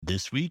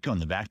This week on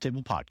the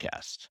Backtable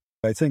Podcast.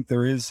 I think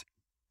there is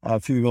a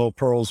few little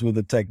pearls with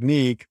the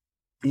technique,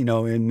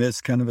 in this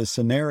kind of a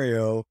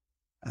scenario.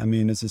 I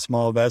mean, it's a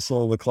small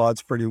vessel. The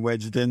clot's pretty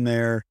wedged in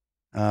there.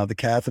 The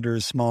catheter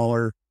is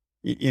smaller,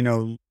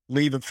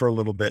 leave it for a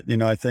little bit.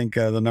 I think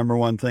the number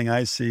one thing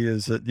I see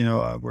is that,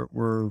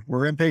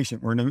 we're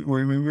impatient.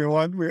 We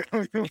want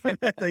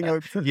that thing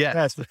out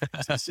fast.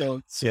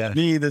 So to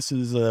me, this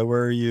is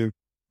where you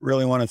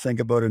really want to think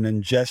about an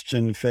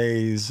ingestion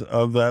phase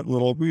of that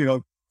little,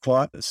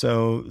 clot.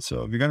 So if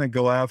you're going to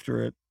go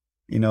after it,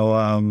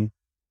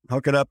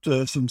 hook it up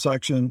to some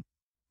suction,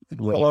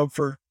 pull out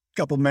for a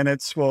couple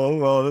minutes.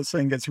 Well, this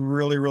thing gets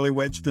really, really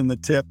wedged in the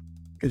tip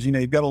because,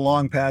 you've got a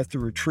long path to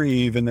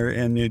retrieve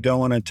and you don't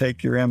want to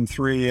take your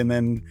M3 and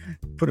then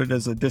put it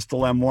as a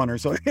distal M1 or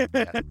something.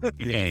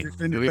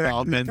 We've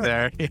all been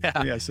there.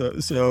 Yeah.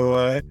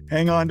 So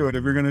hang on to it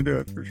if you're going to do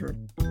it for sure.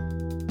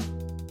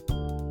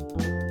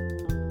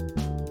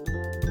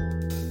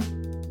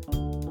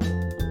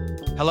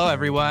 Hello,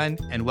 everyone,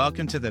 and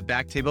welcome to the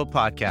Backtable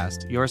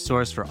Podcast, your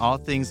source for all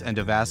things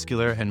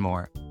endovascular and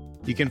more.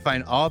 You can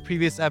find all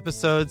previous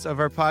episodes of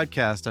our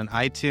podcast on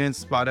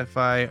iTunes,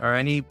 Spotify, or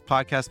any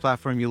podcast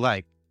platform you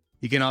like.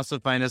 You can also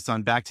find us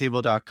on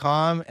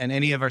backtable.com and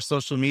any of our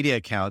social media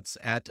accounts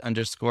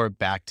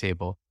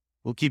 @_Backtable.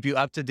 We'll keep you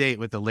up to date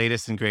with the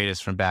latest and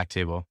greatest from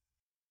Backtable.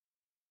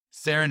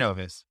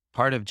 Cerenovus,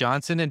 part of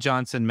Johnson &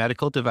 Johnson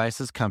Medical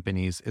Devices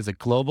Companies, is a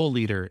global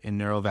leader in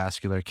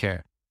neurovascular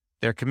care.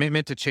 Their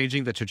commitment to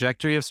changing the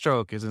trajectory of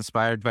stroke is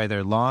inspired by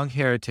their long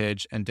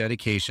heritage and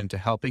dedication to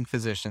helping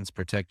physicians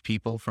protect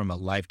people from a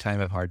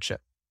lifetime of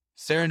hardship.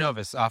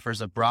 Cerenovus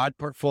offers a broad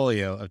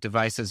portfolio of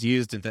devices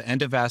used in the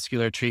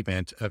endovascular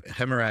treatment of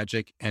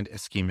hemorrhagic and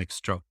ischemic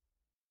stroke.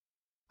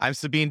 I'm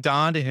Sabine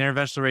Dond, an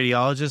interventional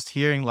radiologist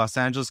here in Los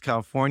Angeles,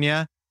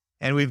 California,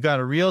 and we've got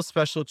a real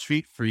special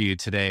treat for you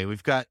today.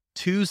 We've got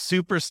two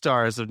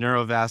superstars of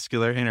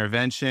neurovascular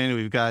intervention.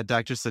 We've got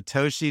Dr.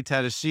 Satoshi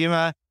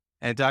Tadashima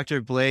and Dr.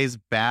 Blaise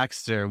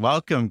Baxter.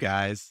 Welcome,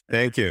 guys.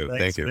 Thank you.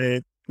 Thanks,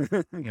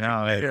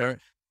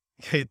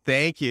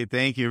 Thank you.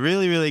 Thank you.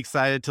 Really, really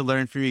excited to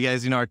learn from you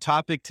guys. Our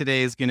topic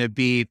today is going to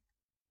be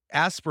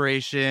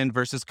aspiration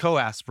versus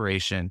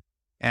co-aspiration.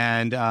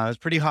 And it's a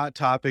pretty hot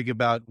topic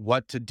about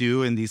what to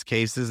do in these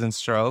cases in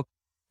stroke.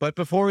 But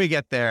before we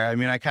get there,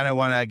 I kind of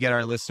want to get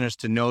our listeners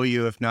to know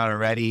you, if not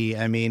already.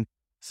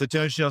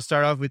 Satoshi, I'll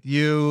start off with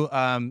you.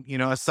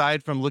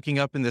 Aside from looking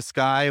up in the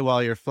sky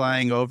while you're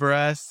flying over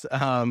us,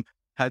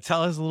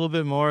 tell us a little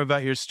bit more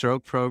about your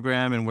stroke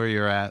program and where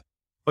you're at.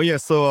 Oh, yeah.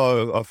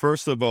 So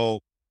first of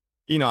all,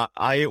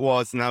 I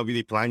was not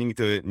really planning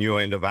to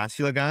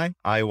neuroendovascular guy.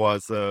 I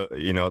was,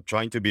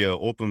 trying to be an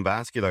open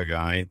vascular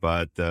guy.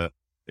 But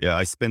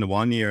I spent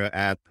 1 year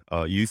at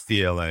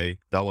UCLA.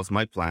 That was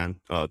my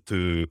plan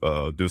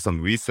to do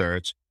some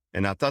research.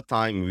 And at that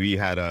time, we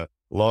had a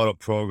lot of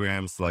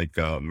programs like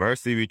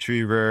Mercy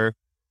Retriever,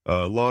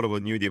 a lot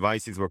of new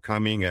devices were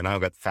coming, and I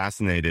got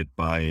fascinated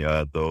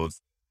by those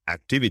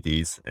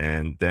activities.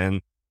 And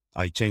then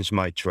I changed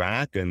my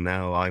track, and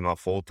now I'm a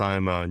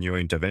full-time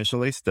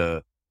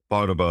neurointerventionalist,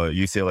 part of a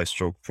UCLA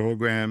stroke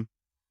program.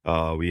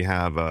 We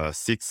have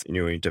 6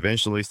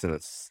 neurointerventionalists and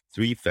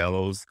 3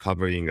 fellows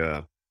covering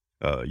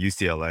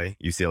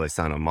UCLA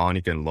Santa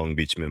Monica, and Long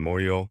Beach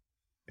Memorial,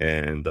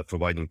 and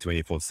providing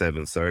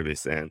 24/7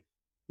 service. And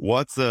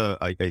what's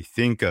I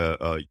think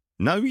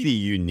not really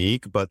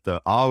unique, but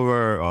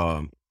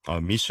our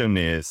mission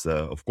is,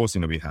 of course,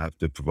 we have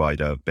to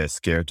provide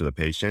best care to the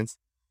patients,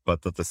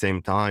 but at the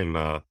same time,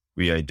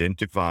 we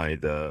identify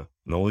the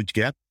knowledge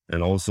gap,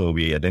 and also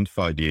we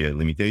identify the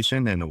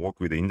limitation and work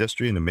with the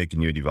industry and make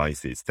new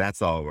devices.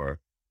 That's our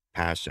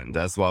passion.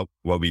 That's what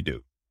we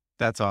do.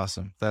 That's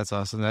awesome.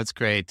 That's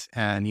great.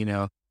 And,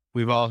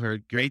 we've all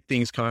heard great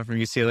things coming from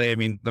UCLA.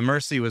 The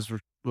Mercy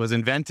was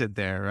invented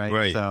there, right?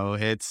 Right. So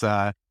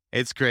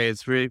it's great.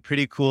 It's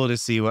pretty cool to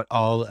see what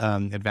all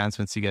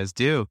advancements you guys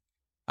do.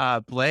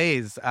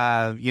 Blaise,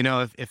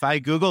 if I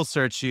Google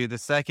search you, the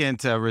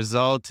second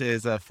result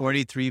is a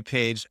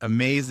 43-page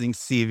amazing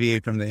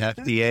CV from the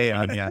FDA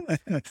on you.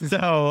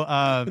 So,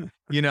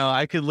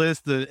 I could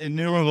list the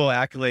innumerable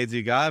accolades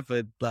you got,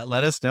 but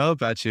let us know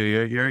about you.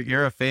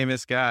 You're a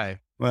famous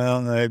guy.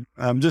 Well,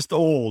 I'm just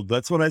old.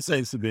 That's what I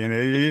say, Sabine.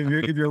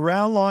 If you're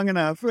around long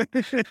enough,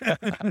 that's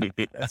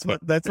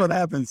what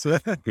happens. So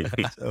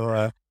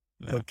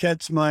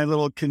catch my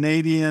little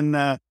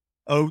Canadian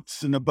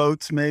oats in the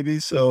boats, maybe.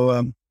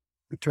 So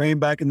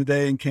trained back in the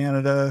day in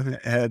Canada,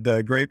 had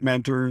great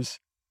mentors,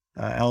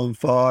 Alan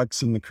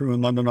Fox and the crew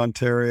in London,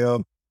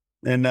 Ontario.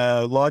 And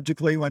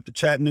logically went to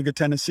Chattanooga,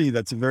 Tennessee.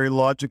 That's a very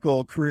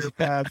logical career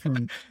path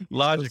from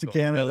to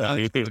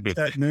Canada,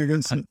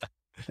 Chattanooga.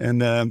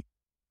 And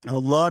a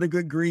lot of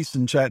good grease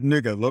in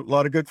Chattanooga, a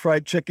lot of good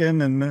fried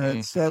chicken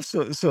and stuff.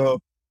 So it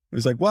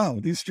was like, wow,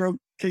 these stroke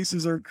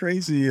cases are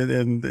crazy.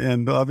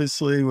 And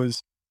obviously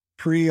was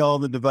pre all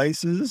the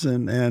devices.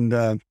 And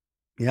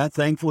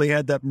thankfully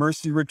had that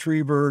Mercy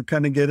Retriever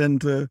kind of get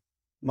into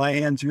my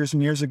hands years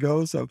and years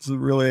ago. So it was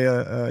really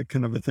a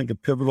kind of, I think, a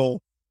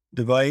pivotal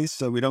device.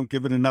 So we don't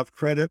give it enough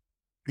credit,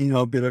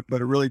 but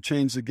it really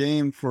changed the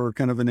game for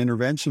kind of an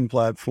intervention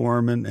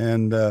platform.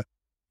 And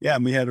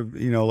we had,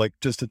 like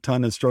just a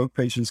ton of stroke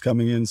patients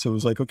coming in. So it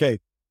was like, okay,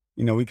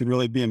 we could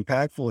really be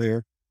impactful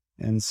here.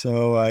 And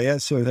so,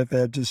 so I've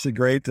had just a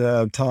great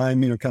time,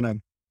 kind of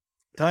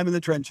time in the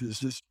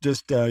trenches,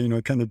 just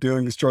kind of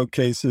doing the stroke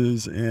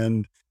cases.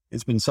 And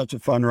it's been such a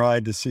fun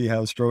ride to see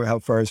how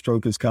far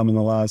stroke has come in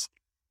the last,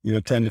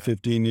 10 to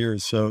 15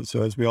 years. So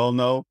as we all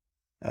know,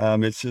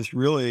 it's just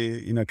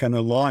really, kind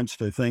of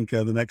launched. I think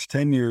the next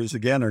 10 years,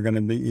 again, are going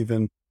to be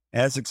even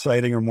as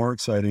exciting or more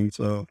exciting.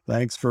 So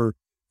thanks for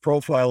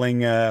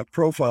profiling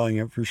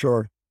it for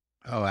sure.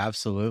 Oh,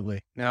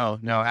 absolutely. No,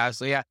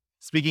 absolutely. Yeah.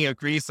 Speaking of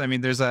grease, I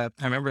mean, I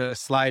remember a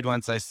slide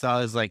once I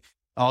saw is like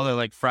all the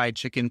like fried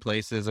chicken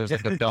places. There's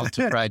like a belt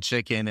to fried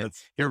chicken, and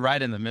you're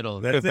right in the middle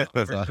of it. We're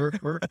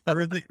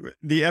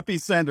the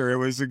epicenter. It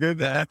was a good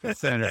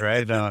epicenter,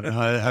 right? No,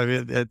 I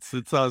mean,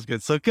 it's always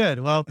good. So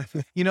good. Well,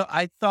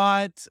 I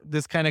thought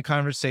this kind of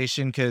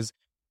conversation, because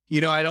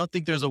I don't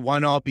think there's a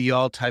one-all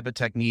be-all type of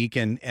technique.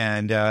 And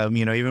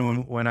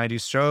even when I do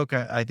stroke,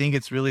 I think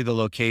it's really the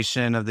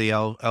location of the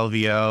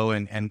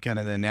LVO and kind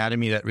of the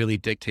anatomy that really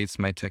dictates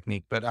my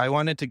technique. But I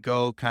wanted to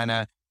go kind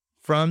of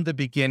from the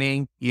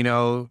beginning,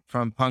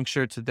 from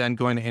puncture to then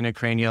going to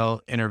intracranial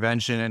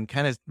intervention, and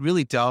kind of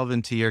really delve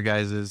into your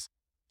guys's,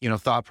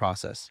 thought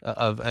process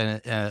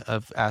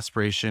of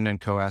aspiration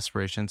and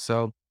co-aspiration.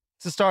 So,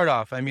 to start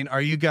off, I mean, are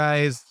you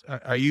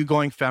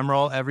going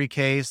femoral every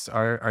case?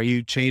 Are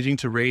you changing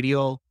to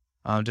radial?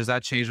 Does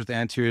that change with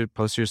anterior,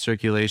 posterior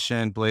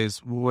circulation? Blaise,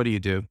 what do you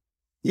do?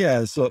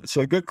 Yeah, so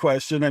good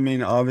question. I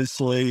mean,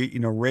 obviously,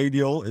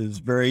 radial is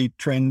very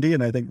trendy,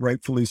 and I think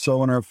rightfully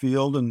so in our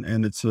field,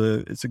 and it's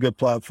a good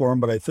platform.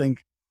 But I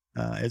think,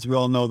 as we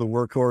all know, the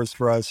workhorse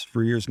for us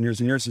for years and years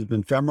and years has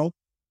been femoral.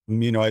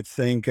 I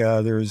think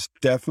there's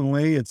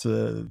definitely,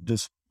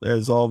 just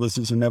as all this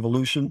is an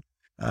evolution.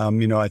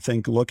 I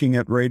think looking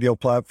at radial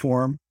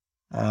platform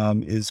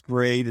is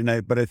great.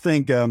 But I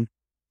think,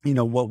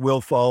 what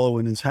will follow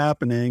and is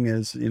happening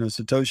is,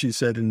 Satoshi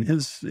said in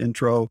his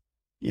intro,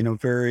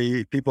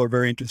 people are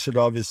very interested,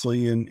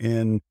 obviously,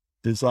 in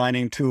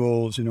designing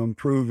tools,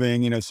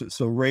 improving,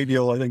 so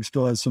radial, I think,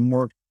 still has some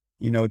work,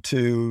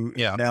 to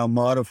now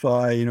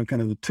modify,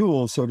 kind of the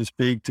tools, so to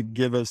speak, to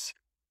give us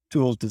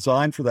tools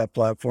designed for that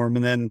platform.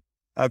 And then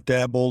I've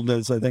dabbled,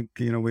 as I think,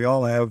 we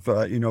all have,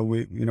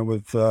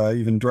 with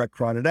even direct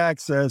carotid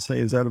access. Hey,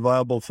 is that a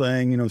viable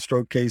thing?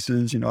 Stroke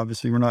cases,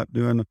 obviously we're not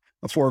doing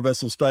a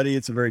 4-vessel study.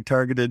 It's a very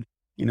targeted,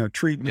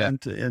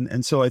 treatment. Yeah.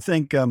 And so I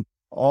think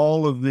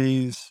all of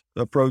these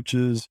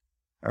approaches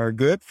are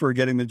good for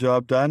getting the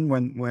job done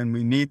when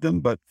we need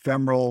them. But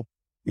femoral,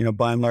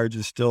 by and large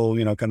is still,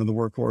 kind of the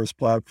workhorse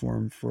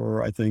platform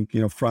for, I think,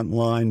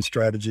 frontline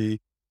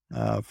strategy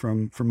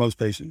for most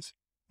patients.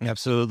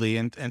 Absolutely.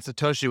 And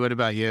Satoshi, what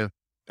about you?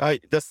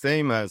 The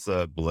same as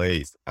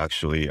Blaise,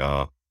 actually.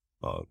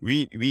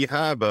 We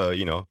have,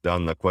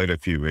 done quite a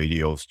few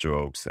radial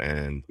strokes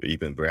and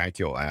even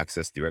brachial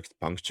access direct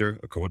puncture,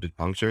 carotid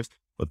punctures.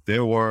 But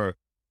there were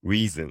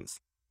reasons,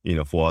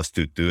 for us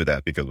to do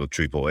that because of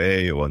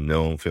AAA or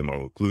known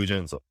femoral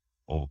occlusions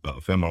or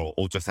femoral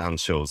ultrasound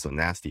shows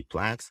nasty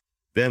plaques.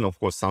 Then, of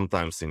course,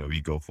 sometimes, we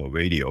go for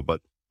radial.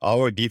 But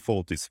our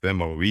default is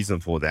femoral. Reason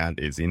for that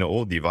is,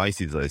 all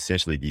devices are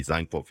essentially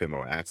designed for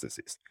femoral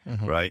accesses,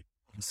 right?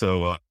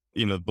 So,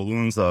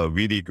 balloons are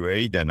really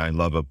great, and I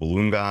love a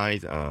balloon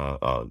guide,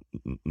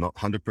 not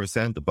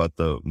 100%, but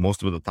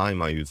most of the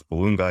time I use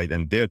balloon guide,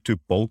 and they're too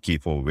bulky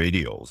for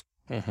radials.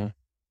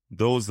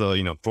 Those,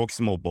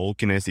 proximal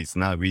bulkiness is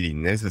not really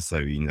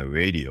necessary in a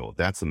radial.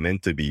 That's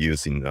meant to be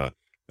used in the,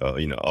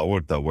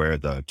 aorta where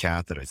the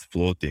catheter is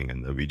floating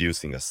and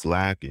reducing a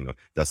slack,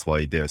 that's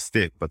why they're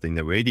stiff. But in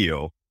the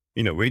radial,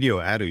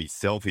 radial artery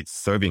itself, it's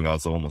serving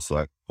us almost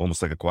like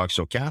a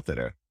coaxial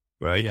catheter.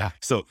 Right. Yeah.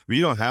 So we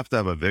don't have to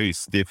have a very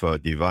stiff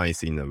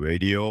device in the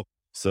radial.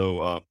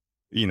 So,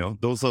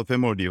 those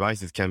femoral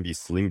devices can be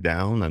slimmed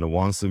down. And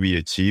once we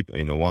achieve,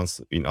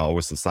 once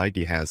our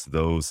society has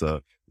those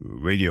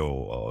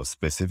radial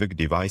specific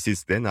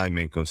devices, then I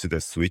may consider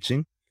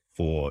switching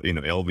for,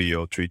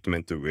 LVO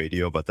treatment to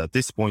radial. But at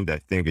this point, I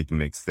think it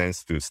makes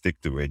sense to stick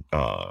to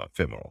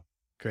femoral.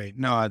 Great.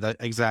 No,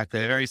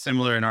 exactly. Very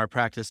similar in our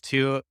practice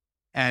too.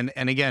 And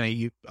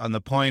again, on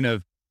the point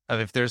of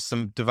if there's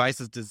some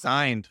devices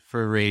designed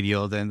for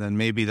radial, then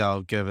maybe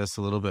that'll give us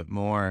a little bit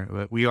more.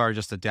 But we are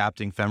just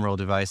adapting femoral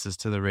devices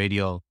to the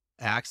radial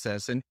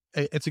access. And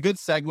it's a good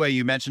segue.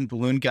 You mentioned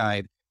balloon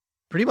guide.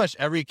 Pretty much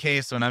every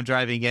case when I'm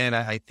driving in,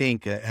 I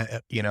think,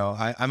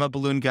 I'm a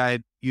balloon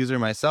guide user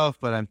myself,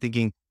 but I'm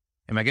thinking,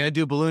 am I going to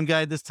do a balloon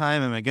guide this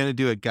time? Am I going to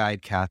do a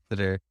guide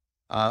catheter?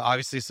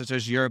 Obviously,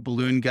 Satoshi, you're a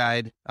balloon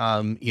guide,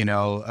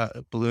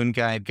 balloon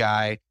guide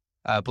guy.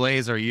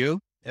 Blaise, are you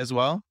as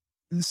well?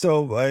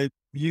 So I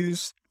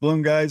used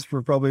balloon guides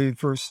for probably the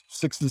first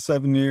 6 to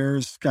 7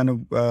 years. Kind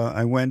of,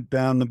 I went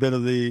down a bit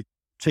of the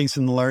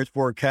chasing the large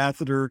bore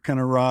catheter kind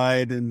of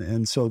ride.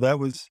 And so that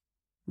was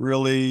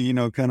really,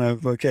 kind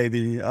of, okay,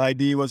 the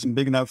ID wasn't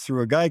big enough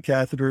through a guide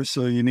catheter,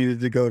 so you needed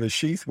to go to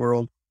sheath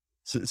world.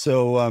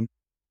 So,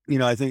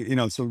 I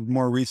think, so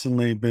more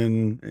recently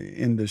been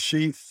into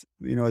sheath,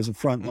 as a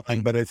front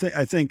line, but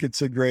I think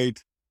it's a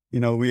great,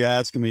 we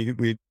ask and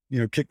we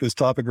kick this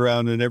topic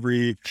around in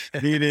every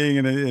meeting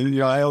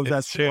and I always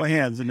ask for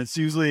hands, and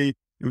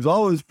it was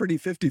always pretty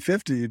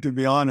 50-50 to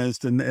be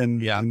honest. And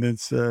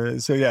it's,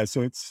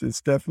 so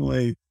it's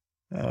definitely,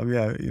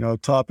 a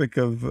topic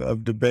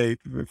of debate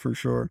for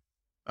sure.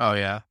 Oh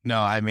yeah.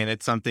 No, I mean,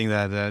 it's something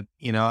that,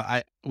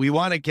 we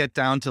want to get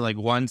down to like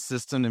one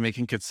system to make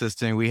it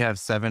consistent. We have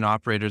 7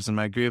 operators in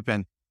my group,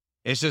 and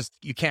it's just,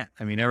 you can't,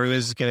 I mean,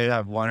 everybody's just going to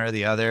have one or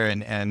the other.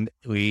 And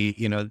we,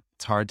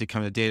 it's hard to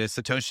come to data.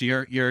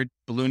 Satoshi, your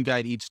balloon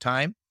guide each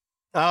time?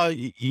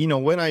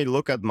 When I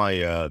look at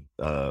my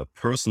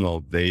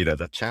personal data,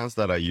 the chance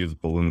that I use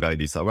balloon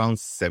guide is around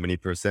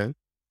 70%.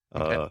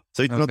 So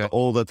it's not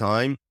all the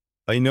time.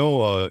 I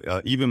know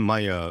even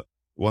my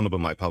one of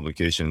my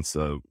publications,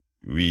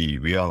 we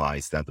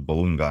realized that the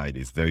balloon guide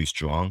is very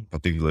strong,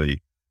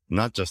 particularly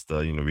not just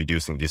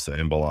reducing this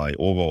emboli,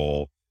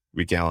 overall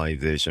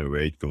recanalization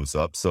rate goes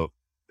up. So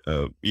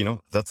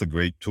that's a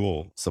great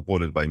tool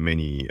supported by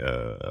many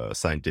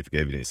scientific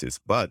evidences.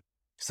 But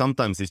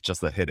sometimes it's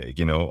just a headache.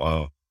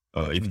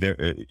 If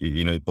there,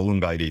 balloon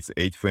guide is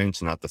 8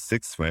 French, not the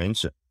 6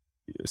 French.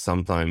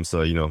 Sometimes,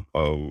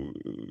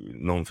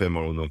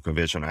 non-femoral,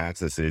 non-conventional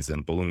accesses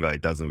and balloon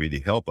guide doesn't really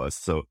help us.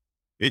 So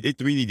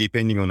it really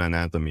depending on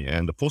anatomy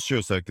and the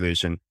posterior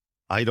circulation.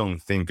 I don't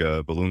think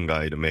a balloon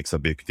guide makes a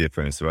big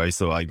difference, right?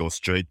 So I go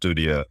straight to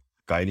the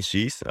guide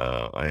sheath,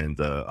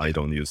 and I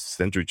don't use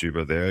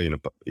centrifugal there,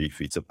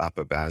 if it's a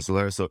upper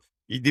basilar. So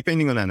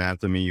depending on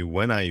anatomy,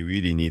 when I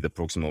really need the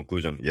proximal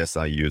occlusion, yes,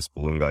 I use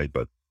balloon guide,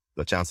 but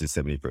the chance is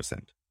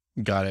 70%.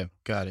 Got it.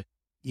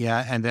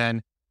 Yeah. And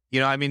then,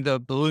 the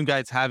balloon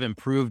guides have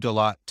improved a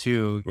lot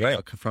too,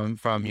 right? From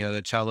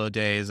the cello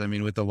days. I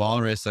mean, with the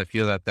Walrus, I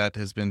feel that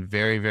has been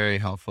very, very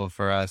helpful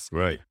for us.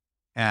 Right.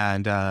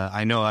 And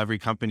I know every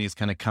company is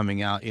kind of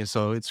coming out.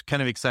 So it's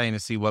kind of exciting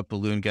to see what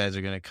balloon guides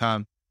are going to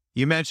come.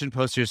 You mentioned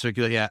posterior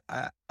circulation. Yeah,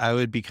 I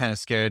would be kind of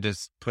scared to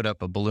put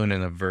up a balloon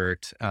in a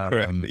vert.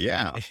 Correct.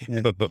 Yeah.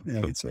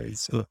 It's right.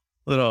 So,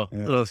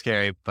 little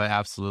scary, but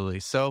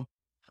absolutely. So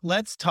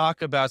let's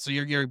talk about, so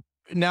you're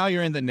now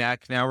you're in the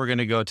neck. Now we're going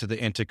to go to the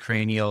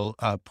intracranial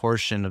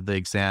portion of the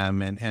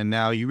exam. And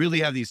now you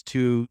really have these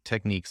 2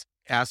 techniques,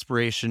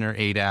 aspiration or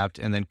ADAPT,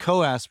 and then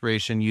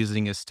co-aspiration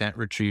using a stent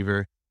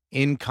retriever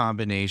in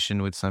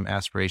combination with some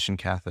aspiration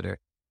catheter.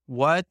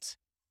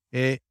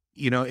 Is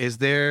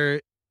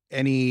there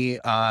any,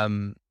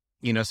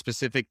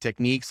 specific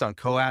techniques on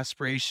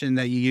co-aspiration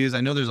that you use?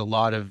 I know there's a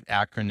lot of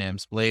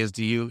acronyms. Blaise,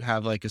 do you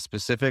have like a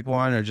specific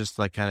one or just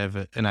like kind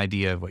of an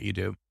idea of what you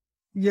do?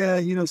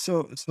 Yeah,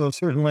 so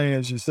certainly,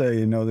 as you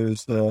say,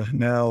 there's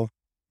now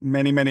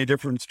many, many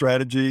different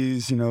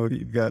strategies.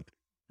 You've got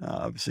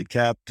obviously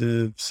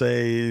captive,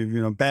 save,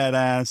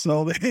 badass,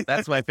 all that.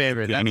 That's my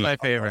favorite.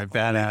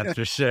 Badass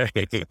for sure.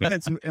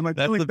 Am I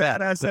feeling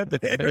badass at the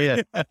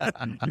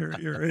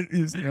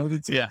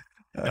Yeah.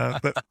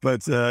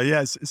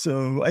 Yes.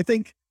 So I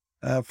think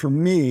for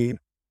me,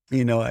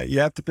 you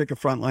have to pick a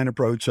frontline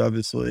approach,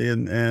 obviously.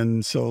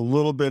 And so a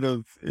little bit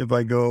of, if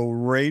I go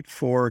right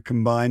for a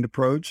combined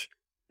approach,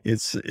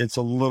 it's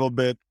a little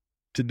bit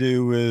to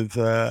do with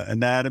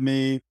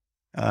anatomy.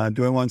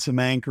 Do I want some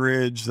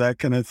anchorage, that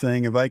kind of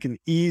thing? If I can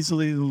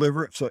easily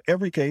deliver it. So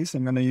every case,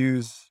 I'm going to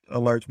use a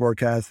large bore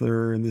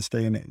catheter in this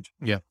day and age.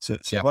 Yeah. So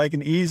if I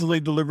can easily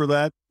deliver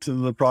that to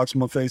the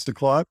proximal face to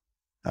clot,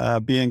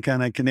 being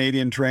kind of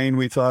Canadian trained,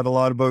 we thought a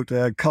lot about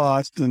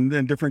cost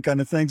and different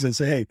kind of things. And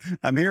say, hey,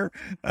 I'm here.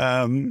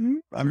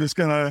 I'm just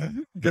gonna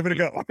give it a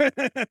go.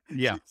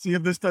 Yeah. See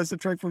if this does the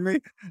trick for me.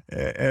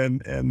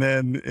 And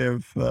then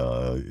if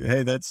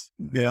hey, that's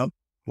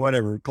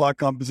whatever clot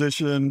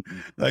composition,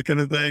 that kind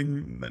of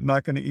thing,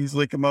 not going to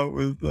easily come out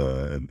with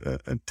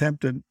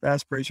attempted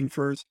aspiration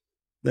first.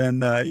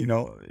 Then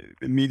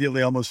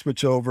immediately almost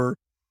switch over.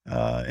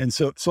 And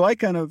so I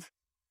kind of.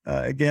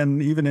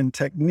 Again, even in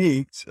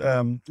techniques,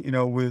 with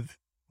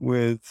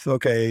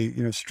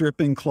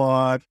stripping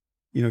clot,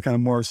 kind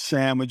of more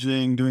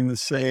sandwiching, doing the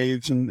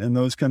saves and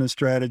those kind of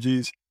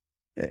strategies.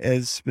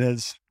 As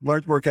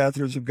large bore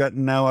catheters have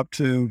gotten now up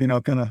to,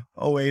 kind of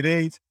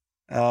 088,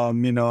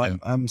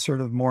 I'm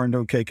sort of more into,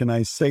 okay, can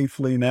I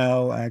safely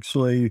now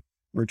actually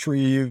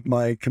retrieve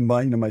my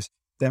combined, my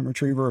stent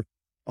retriever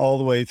all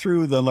the way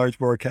through the large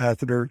bore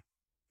catheter?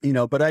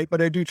 But I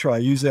do try.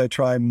 Usually I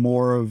try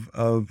more of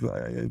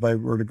if I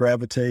were to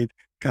gravitate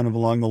kind of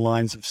along the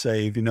lines of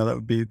save, that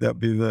would be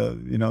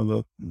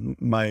the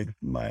my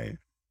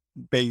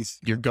base.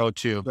 Your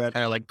go-to, kind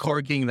of like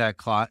corking that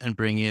clot and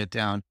bringing it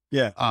down.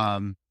 Yeah.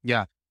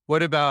 Yeah.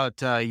 What about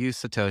you,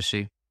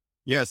 Satoshi?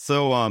 Yeah.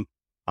 So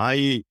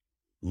I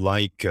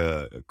like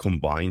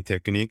combined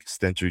technique,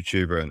 stent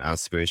retriever and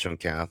aspiration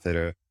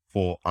catheter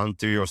for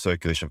anterior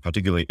circulation,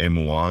 particularly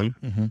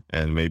M1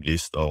 and maybe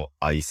this or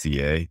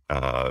ICA.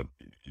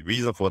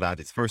 Reason for that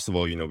is, first of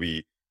all,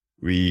 we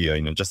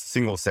just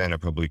single center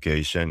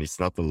publication. It's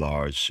not a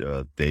large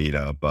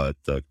data, but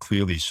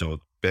clearly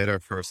showed better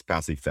first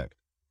pass effect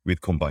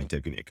with combined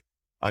technique.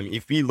 I mean,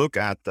 if we look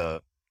at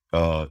the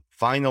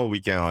final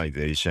weak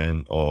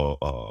analyzation or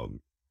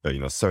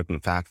certain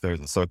factors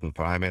or certain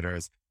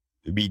parameters,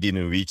 we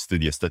didn't reach to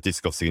the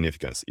statistical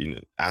significance.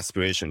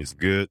 Aspiration is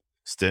good,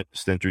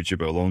 stent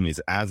retriever alone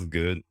is as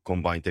good,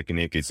 combined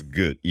technique is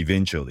good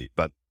eventually.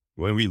 But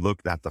when we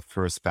looked at the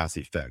first pass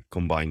effect,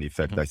 combined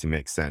effect, I think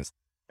makes sense.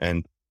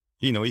 And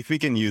if we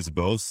can use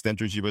both,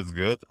 stent retriever is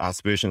good,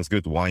 aspiration is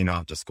good, why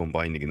not just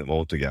combining them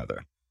all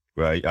together,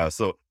 right?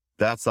 So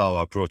that's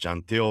our approach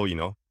until,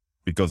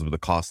 because of the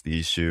cost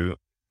issue,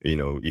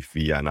 if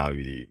we are not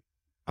really,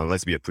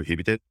 unless we are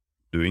prohibited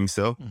doing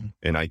so,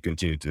 and I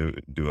continue to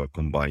do a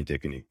combined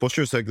technique.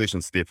 Posterior circulation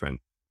is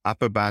different.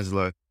 Upper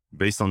basilar,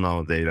 based on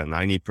our data,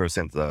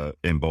 90%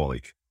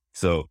 embolic.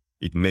 So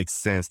it makes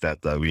sense that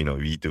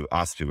we do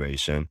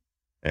aspiration.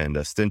 And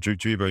the stent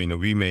retriever,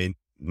 we may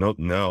not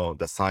know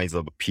the size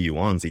of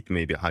P1s. It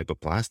may be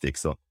hyperplastic.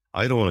 So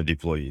I don't want to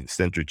deploy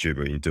stent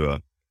retriever into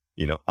a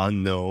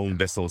unknown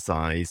vessel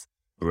size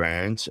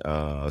branch.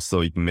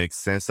 So it makes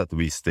sense that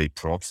we stay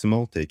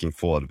proximal, taking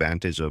full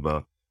advantage of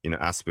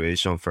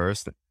aspiration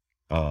first.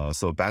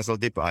 So basal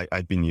dip,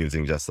 I've been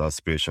using just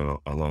aspiration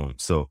alone.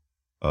 So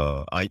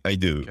I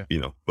do,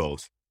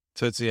 both.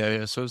 So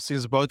so it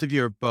seems both of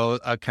you are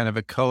both kind of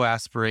a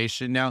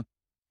co-aspiration. Now,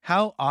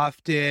 how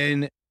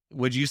often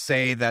would you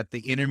say that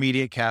the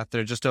intermediate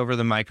catheter, just over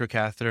the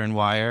microcatheter and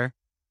wire,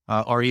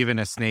 or even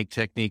a snake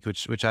technique,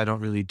 which I don't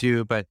really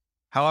do, but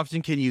how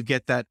often can you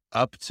get that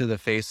up to the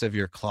face of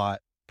your clot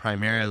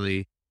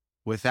primarily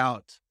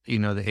without,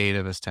 the aid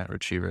of a stent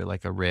retriever,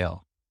 like a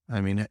rail?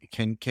 I mean,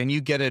 can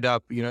you get it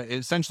up?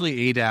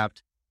 Essentially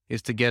ADAPT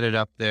is to get it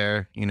up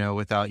there,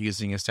 without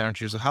using a stent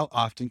retriever. So how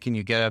often can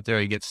you get up there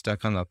or you get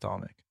stuck on the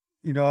ophthalmic?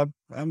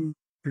 I'm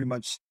pretty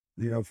much,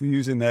 if we're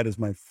using that as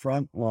my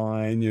front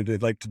line,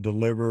 they'd like to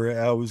deliver,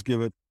 I always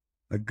give it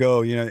a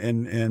go,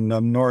 and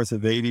I'm north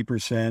of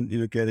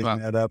 80%, getting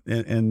that up.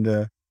 And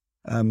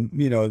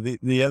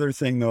the other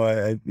thing though,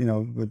 I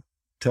would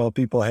tell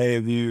people, hey,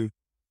 if you,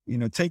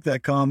 take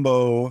that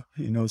combo,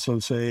 so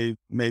say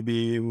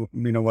maybe,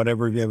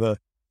 whatever, if you have a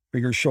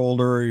bigger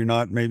shoulder, or you're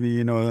not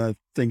maybe,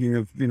 thinking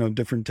of,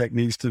 different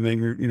techniques to make,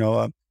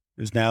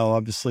 there's now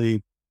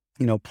obviously,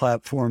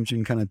 platforms, you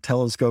can kind of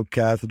telescope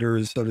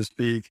catheters, so to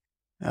speak,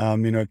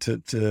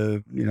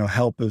 to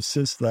help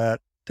assist that,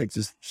 take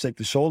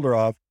the shoulder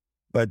off.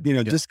 But,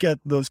 just get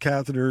those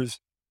catheters,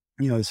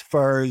 as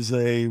far as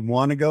they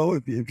want to go.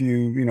 If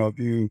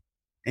you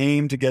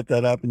aim to get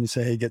that up and you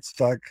say, hey, get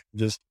stuck,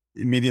 just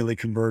immediately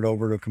convert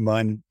over to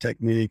combined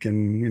technique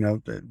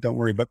and, don't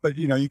worry. But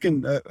you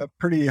can, a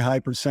pretty high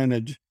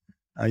percentage,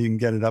 you can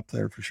get it up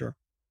there for sure.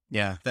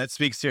 Yeah. That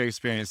speaks to your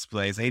experience,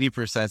 Blaise.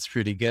 80% is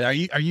pretty good. Are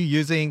you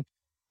using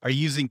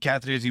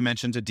catheters you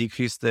mentioned to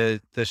decrease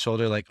the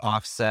shoulder, like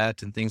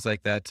offset and things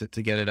like that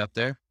to get it up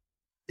there?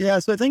 Yeah.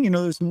 So I think,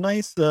 there's some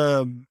nice,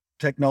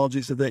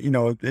 technologies that,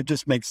 it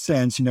just makes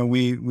sense.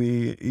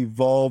 We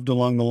evolved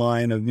along the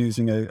line of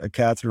using a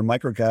catheter,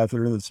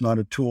 microcatheter that's not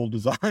a tool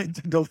designed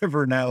to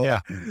deliver now,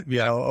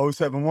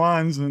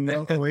 071s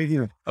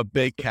and a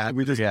big cat.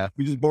 We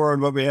just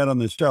borrowed what we had on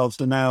the shelf.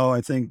 So now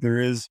I think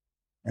there is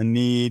a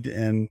need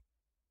and,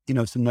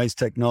 some nice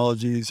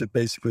technologies that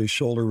basically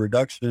shoulder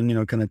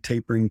reduction, kind of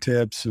tapering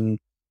tips and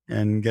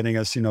getting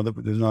us,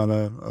 that there's not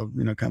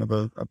kind of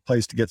a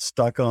place to get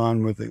stuck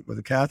on with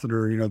a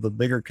catheter, the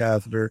bigger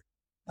catheter.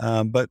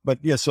 But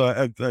yeah,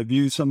 so I've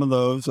used some of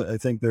those. I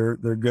think they're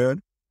good.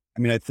 I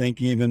mean, I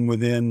think even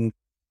within,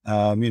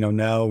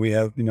 now we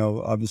have,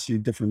 obviously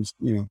different,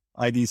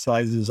 ID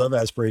sizes of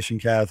aspiration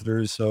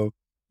catheters. So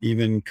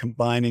even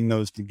combining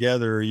those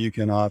together, you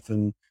can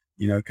often,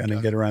 kind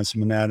of get around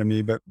some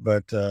anatomy, but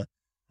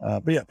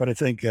I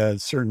think,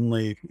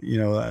 certainly,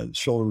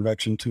 shoulder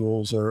reduction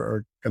tools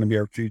are going to be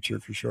our future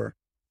for sure.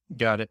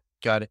 Got it.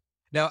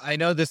 Now, I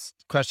know this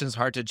question is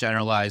hard to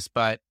generalize,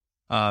 but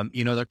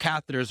their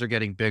catheters are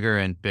getting bigger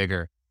and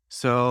bigger.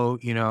 So,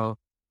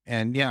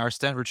 our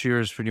stent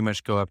retrievers pretty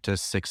much go up to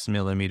 6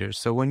 millimeters.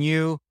 So when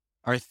you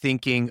are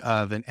thinking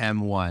of an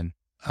M1,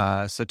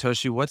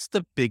 Satoshi, what's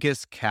the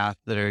biggest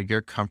catheter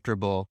you're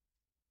comfortable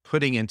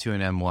putting into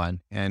an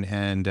M1? And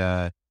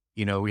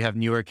we have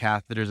newer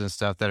catheters and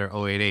stuff that are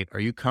 088. Are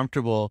you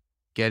comfortable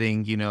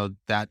getting,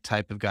 that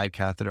type of guide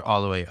catheter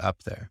all the way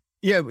up there?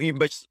 Yeah,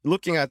 but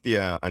looking at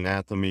the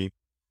anatomy,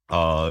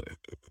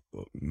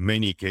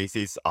 many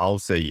cases, I'll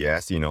say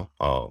yes,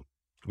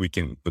 we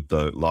can put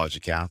the large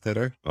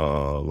catheter,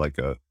 like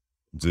a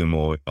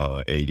Zumo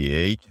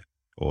 88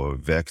 or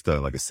Vector,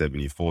 like a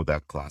 74,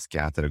 that class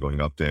catheter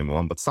going up to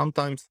M1. But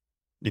sometimes,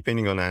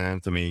 depending on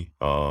anatomy,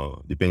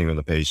 depending on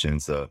the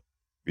patients,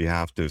 we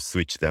have to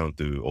switch down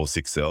to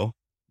 060,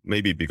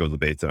 maybe because of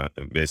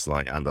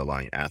baseline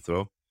underlying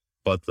athero.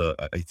 But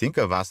I think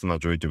a vast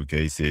majority of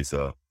cases,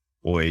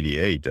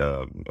 088,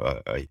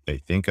 I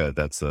think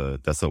that's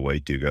a way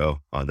to go.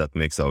 That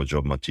makes our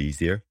job much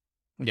easier.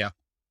 Yeah.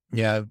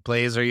 Yeah.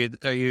 Blaze, are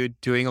you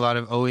doing a lot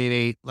of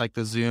 088, like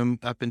the zoom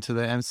up into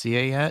the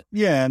MCA yet?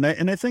 Yeah. And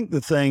I think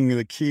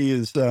the key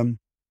is,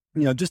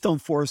 just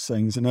don't force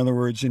things. In other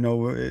words,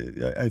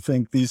 I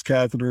think these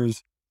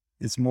catheters,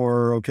 it's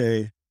more,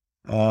 okay,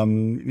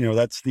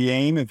 that's the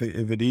aim. If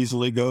it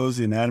easily goes,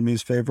 the anatomy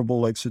is favorable,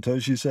 like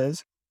Satoshi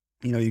says,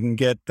 you can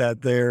get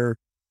that there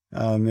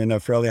in a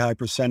fairly high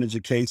percentage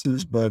of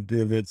cases. But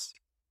if it's,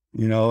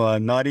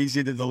 not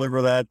easy to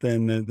deliver that,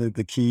 then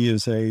the key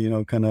is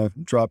kind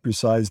of drop your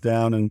size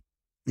down and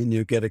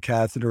you get a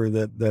catheter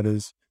that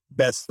is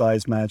best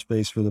size match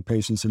based for the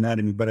patient's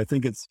anatomy. But I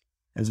think it's,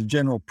 as a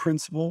general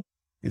principle,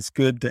 it's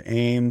good to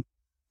aim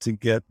to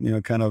get,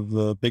 kind of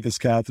the biggest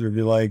catheter, if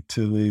you like,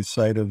 to the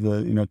site of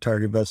the,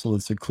 target vessel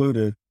that's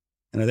occluded.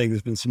 And I think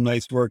there's been some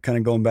nice work kind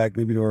of going back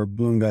maybe to our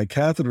balloon guide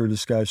catheter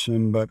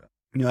discussion. But,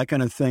 I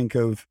kind of think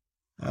of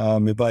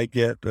if I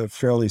get a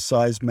fairly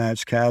size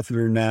matched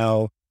catheter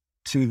now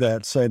to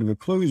that site of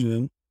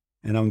occlusion,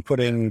 and I'm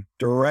putting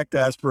direct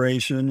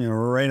aspiration,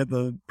 right at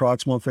the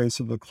proximal face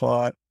of the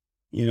clot,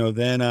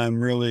 then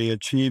I'm really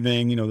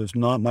achieving, there's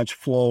not much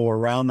flow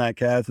around that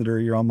catheter.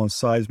 You're almost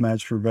size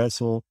matched for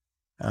vessel.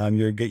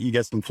 You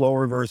get some flow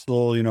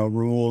reversal,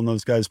 Rule and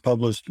those guys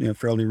published,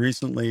 fairly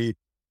recently,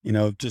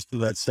 just to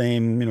that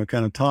same,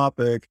 kind of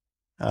topic,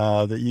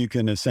 that you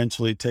can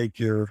essentially take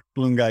your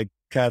balloon guide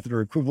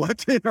catheter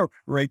equivalent,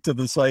 right to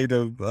the site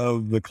of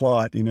the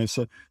clot,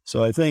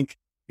 So I think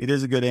it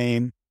is a good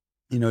aim,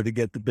 to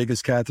get the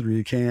biggest catheter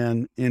you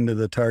can into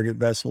the target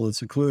vessel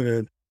that's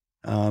occluded.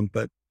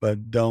 But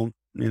don't,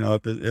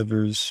 if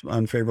there's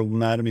unfavorable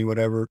anatomy,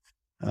 whatever,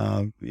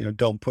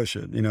 don't push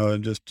it,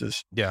 and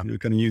just yeah, you're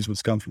going to use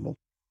what's comfortable.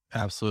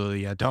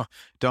 Absolutely. Yeah.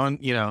 Don't,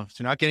 if you're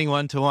not getting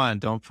 1-to-1,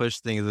 don't push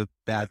things. That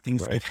bad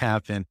things Right. can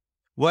happen.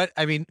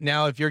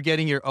 Now, if you're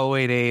getting your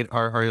 088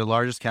 or your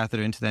largest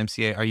catheter into the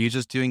MCA, are you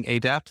just doing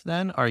ADAPT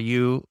then? Are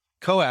you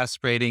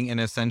co-aspirating? And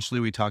essentially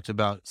we talked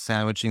about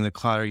sandwiching the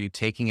clot. Are you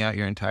taking out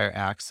your entire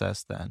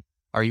access then?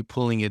 Are you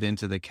pulling it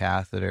into the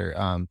catheter?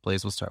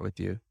 Blaze, we'll start with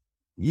you.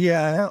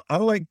 Yeah, I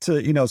like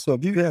to, so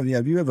if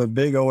you have a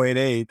big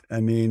 088, I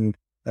mean,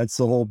 that's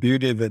the whole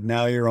beauty of it.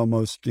 Now you're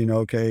almost,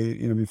 okay,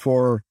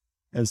 before,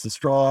 as the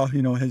straw,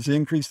 has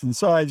increased in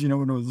size,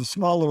 when it was a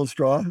small little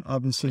straw,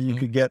 obviously you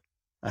could get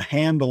a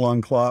handle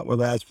on clot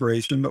with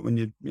aspiration, but when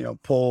you,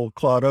 pull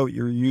clot out,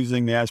 you're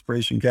using the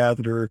aspiration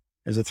catheter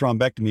as a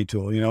thrombectomy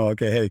tool.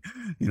 Okay, hey,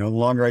 the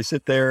longer I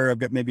sit there, I've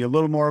got maybe a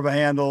little more of a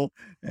handle,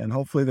 and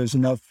hopefully there's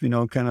enough,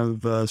 kind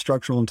of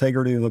structural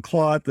integrity of the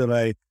clot that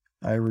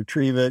I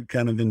retrieve it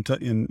kind of in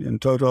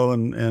toto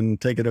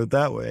and take it out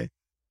that way.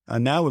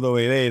 Now with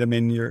 088, I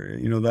mean, you're,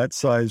 that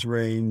size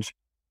range,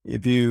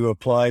 if you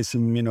apply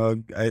some,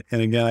 and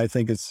again, I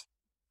think it's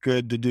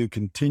good to do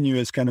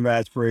continuous kind of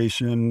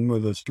aspiration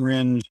with a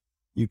syringe.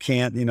 You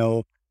can't,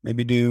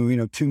 maybe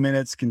do, 2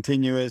 minutes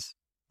continuous,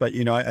 but,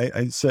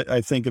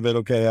 I think of it,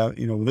 okay,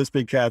 with this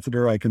big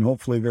catheter, I can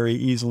hopefully very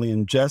easily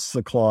ingest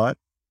the clot.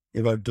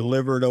 If I've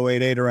delivered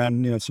 088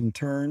 around, some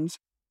turns,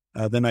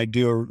 then I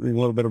do a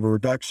little bit of a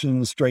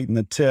reduction, straighten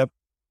the tip.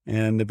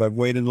 And if I've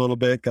waited a little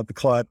bit, got the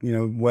clot,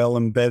 well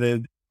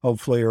embedded,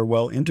 hopefully, or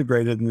well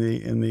integrated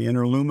in the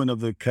inner lumen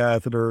of the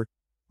catheter,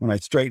 when I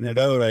straighten it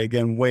out, I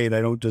again wait. I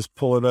don't just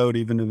pull it out,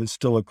 even if it's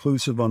still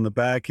occlusive on the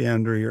back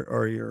end or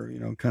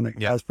your kind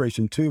of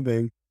aspiration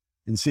tubing,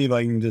 and see if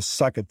I can just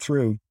suck it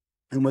through.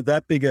 And with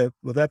that big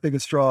a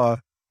straw,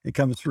 it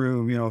comes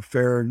through, a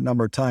fair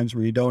number of times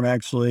where you don't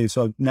actually.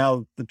 So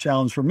now the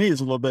challenge for me is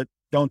a little bit,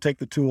 don't take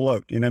the tool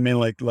out. You know what I mean?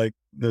 Like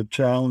the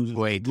challenge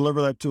is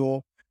deliver that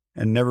tool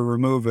and never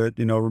remove it,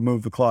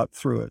 remove the clot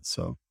through it.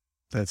 So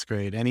that's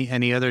great.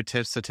 Any other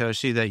tips,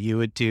 Satoshi, that you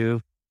would do?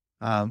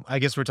 I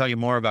guess we're talking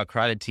more about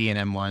carotid T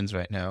and M1s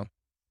right now.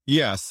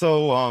 Yeah.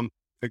 So,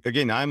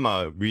 again, I'm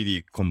a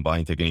really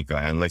combined technique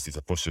guy. Unless it's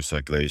a posture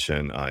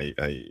circulation, I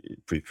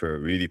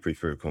really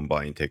prefer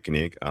combined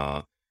technique.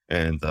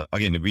 And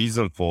again, the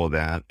reason for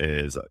that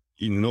is,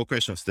 no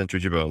question,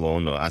 centrifugal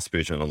alone or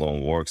aspiration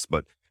alone works,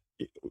 but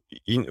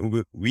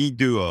we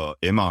do a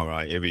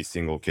MRI every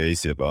single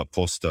case of a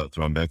post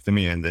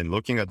thrombectomy, and then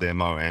looking at the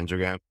MRI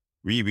angiogram,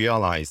 we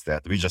realized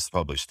that we just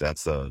published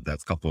that's a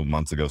couple of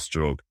months ago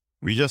stroke.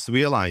 We just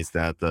realized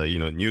that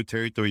new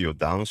territory or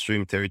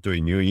downstream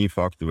territory new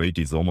infarct rate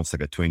is almost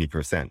like a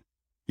 20%.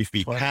 If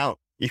we count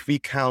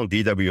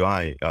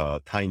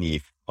DWI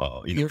tiny.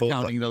 You're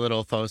counting the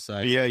little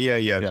foci.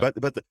 Yeah.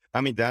 But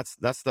I mean, that's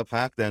the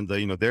fact. And,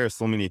 there are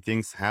so many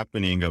things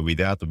happening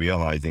without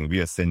realizing.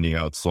 We are sending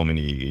out so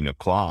many,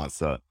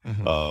 clots,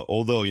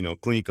 although,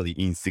 clinically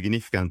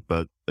insignificant,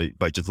 but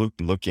by just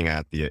looking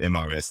at the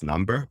MRS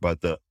number, but,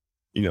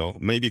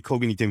 maybe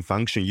cognitive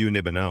function, you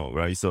never know,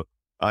 right? So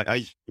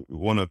I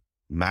want to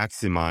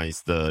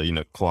maximize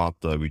the, clot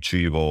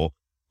retrieval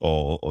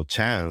or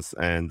chance.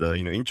 And,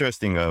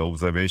 interesting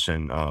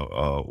observation,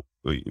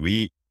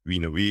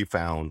 we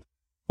found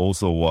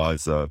also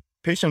was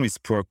patient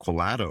with poor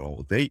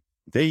collateral.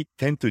 They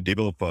tend to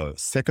develop a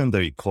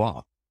secondary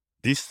clot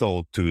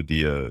distal to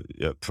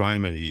the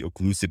primary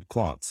occlusive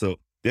clot. So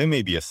there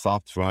may be a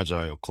soft,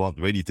 fragile clot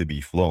ready to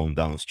be flown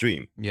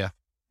downstream. Yeah.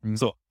 Mm.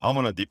 So I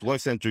want to deploy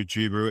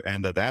centrifugal,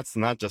 and that's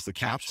not just a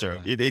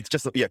capture. It's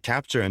just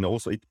capture, and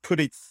also put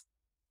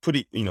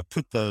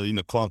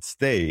the clot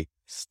stay.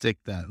 Stick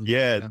that.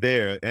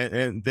 There,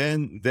 and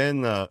then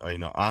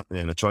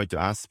try to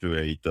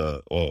aspirate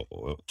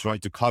or try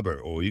to cover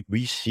or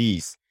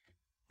resheath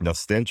the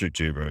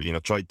centrifugal.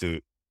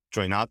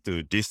 Try not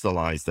to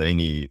distalize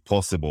any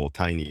possible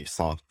tiny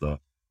soft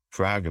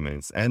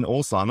fragments. And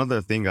also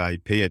another thing I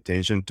pay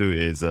attention to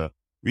is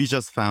we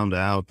just found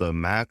out the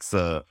max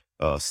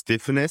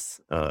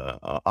stiffness,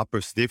 upper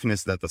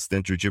stiffness that the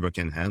centrifugal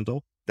can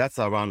handle. That's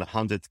around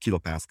 100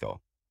 kilopascal.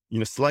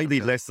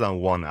 Slightly less than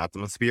 1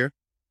 atmosphere.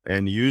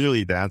 And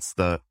usually that's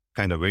the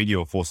kind of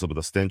radial force of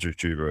the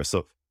centrifugal.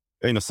 So,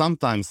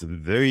 sometimes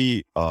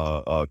very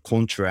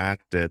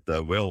contracted,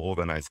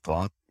 well-organized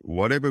clot,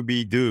 whatever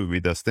we do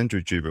with the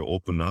centrifugal,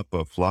 open up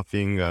a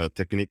fluffing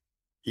technique,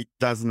 it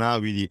does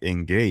not really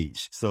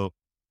engage. So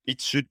it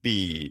should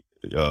be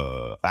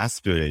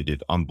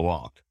aspirated,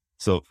 unblocked.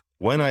 So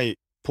when I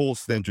pull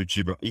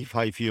centrifugal, if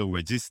I feel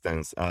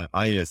resistance,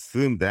 I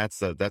assume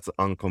that's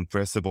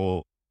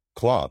uncompressible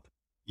clot.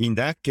 In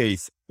that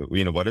case,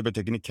 whatever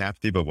technique,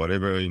 captive or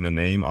whatever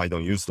name, I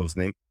don't use those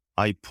names.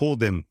 I pull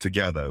them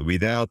together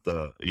without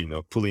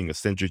pulling a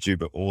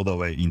centrifugal all the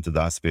way into the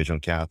aspiration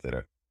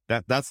catheter.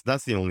 That's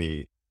the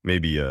only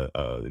maybe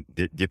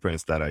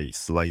difference that I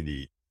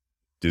slightly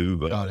do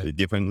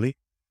differently,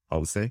 I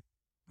would say.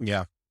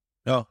 Yeah.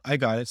 No, I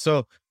got it.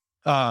 So,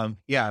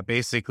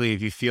 basically,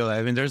 if you feel that,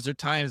 I mean, there's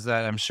times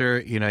that I'm sure,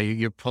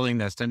 you're pulling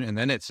that stand and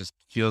then it just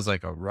feels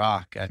like a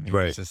rock. I mean,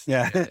 right. It's just,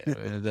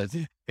 that's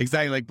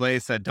exactly like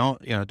Blaise said,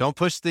 don't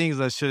push things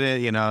that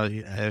shouldn't,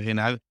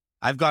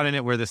 I've gotten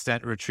it where the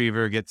stent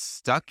retriever gets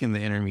stuck in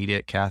the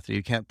intermediate catheter.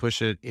 You can't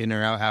push it in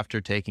or out after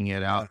taking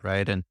it out.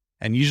 Right. And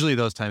usually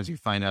those times you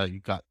find out you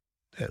got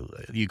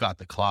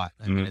the clot.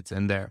 I mean, it's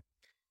in there.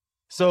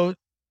 So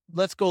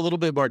let's go a little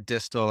bit more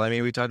distal. I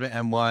mean, we talked about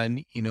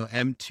M1,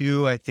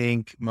 M2, I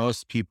think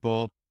most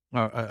people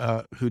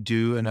who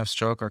do enough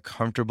stroke are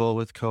comfortable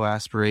with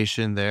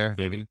co-aspiration there,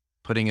 maybe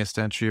putting a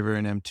stent retriever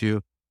in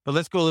M2. But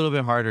let's go a little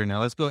bit harder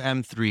now. Let's go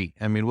M3.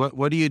 I mean,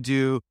 what do you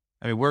do?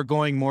 I mean, we're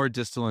going more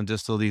distal and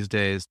distal these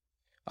days.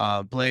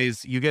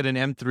 Blaise, you get an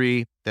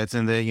M3 that's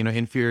in the,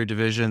 inferior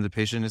division. The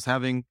patient is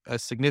having a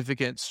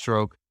significant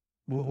stroke.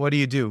 What do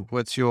you do?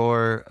 What's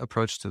your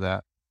approach to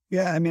that?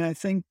 Yeah, I mean, I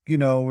think,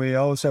 we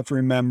always have to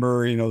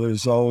remember,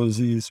 there's always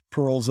these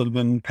pearls that have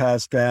been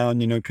passed down,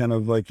 kind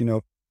of like,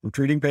 we're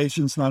treating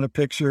patients, not a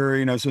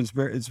picture, so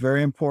it's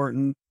very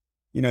important,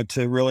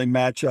 to really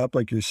match up,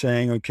 like you're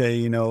saying,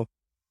 okay,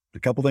 a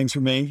couple things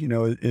for me,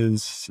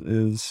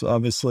 is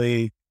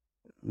obviously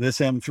this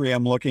M3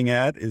 I'm looking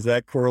at, is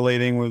that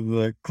correlating with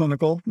the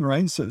clinical,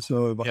 right?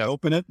 So if I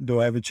open it,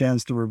 do I have a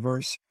chance to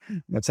reverse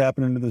what's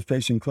happening to this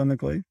patient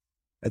clinically?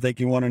 I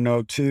think you want to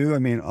know too, I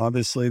mean,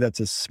 obviously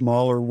that's a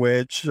smaller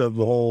wedge of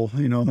the whole,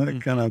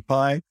 kind of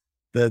pie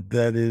that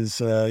is,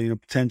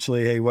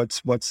 potentially, hey,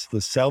 what's the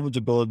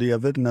salvageability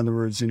of it? In other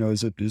words,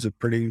 is it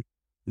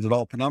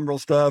all penumbral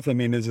stuff? I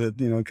mean, is it,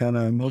 kind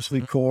of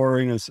mostly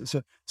core,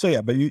 so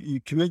yeah, but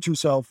you commit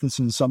yourself. This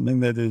is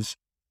something that is,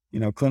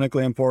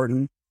 clinically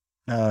important,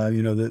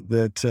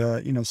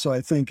 so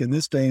I think in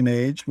this day and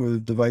age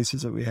with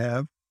devices that we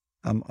have,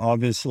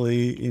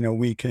 obviously,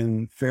 we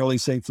can fairly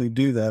safely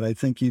do that. I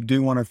think you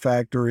do want to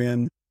factor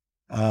in,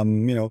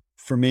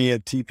 for me, a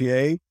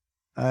TPA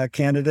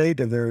candidate.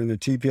 If they're in the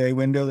TPA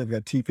window, they've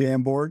got TPA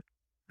on board.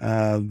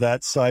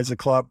 That size of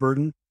clot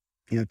burden,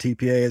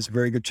 TPA has a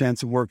very good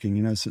chance of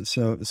working.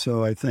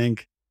 So I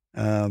think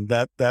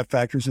that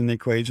factors in the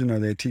equation. Are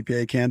they a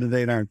TPA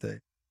candidate? Aren't they?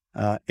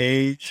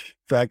 Age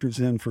factors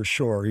in for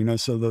sure.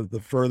 So the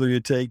further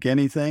you take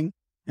anything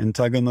and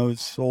tug on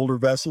those older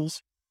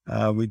vessels.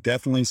 We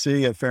definitely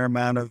see a fair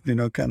amount of,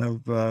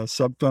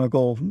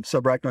 subclinical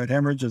subarachnoid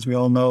hemorrhage, as we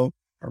all know,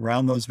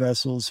 around those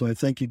vessels. So I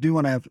think you do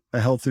want to have a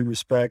healthy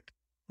respect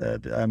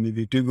that if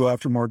you do go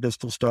after more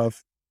distal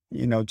stuff,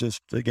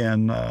 just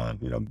again,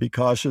 be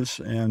cautious.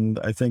 And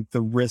I think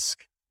the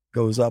risk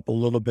goes up a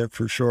little bit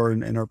for sure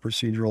in our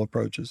procedural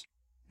approaches.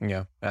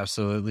 Yeah,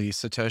 absolutely.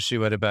 Satoshi,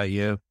 what about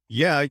you?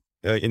 Yeah,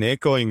 in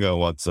echoing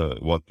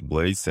what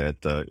Blaise said,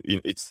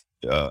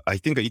 I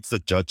think it's a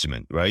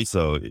judgment, right?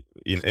 So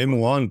in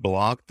M1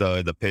 block,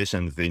 the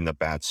patient is in a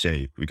bad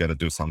shape. We got to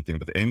do something.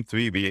 But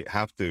M3, we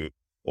have to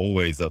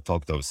always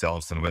talk to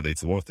ourselves and whether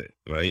it's worth it,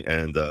 right?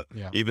 And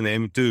even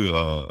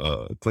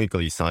M2,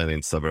 clinically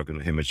silent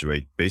subarachnoid hemorrhage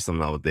rate, based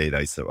on our data,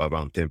 is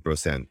around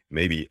 10%,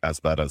 maybe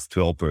as bad as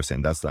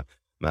 12%. That's the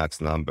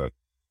max number.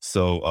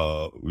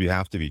 So we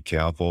have to be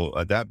careful.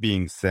 That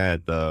being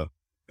said,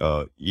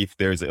 if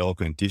there's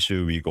eloquent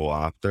tissue,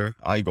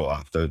 I go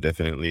after,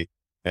 definitely.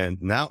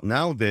 And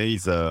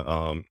nowadays,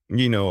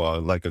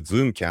 like a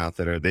Zoom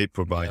catheter, they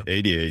provide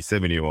 88,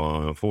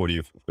 71,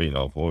 40,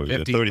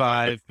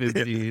 55,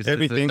 50,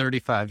 everything.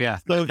 35, yeah.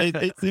 So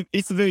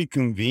it's very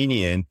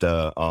convenient,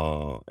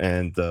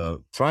 and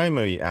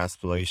primary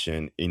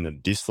aspiration in the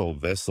distal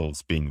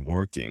vessels been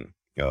working.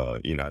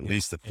 at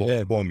least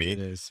Yeah, for me. it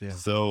is. Yeah.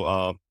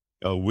 So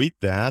with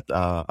that,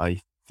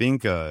 I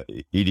think it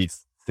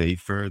is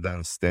safer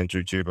than stent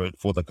retriever.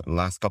 For the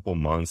last couple of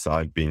months,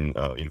 I've been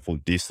in for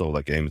distal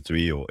like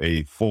M3 or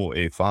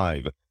A4,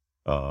 A5.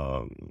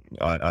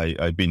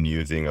 I've been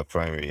using a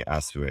primary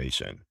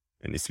aspiration,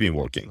 and it's been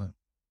working. Excellent.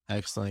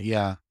 Excellent.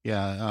 Yeah.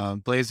 Yeah.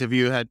 Blaze, have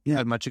you had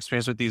much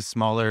experience with these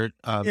smaller,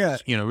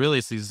 really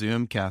it's these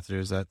Zoom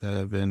catheters that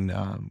have been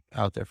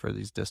out there for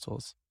these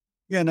distals?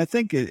 Yeah. And I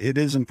think it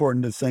is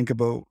important to think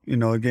about,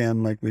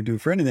 again, like we do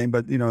for anything,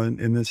 but,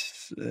 in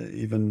this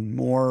even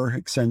more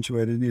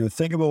accentuated,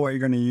 think about what you're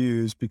going to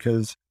use,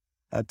 because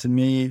to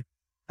me,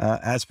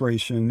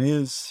 aspiration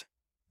is,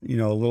 a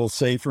little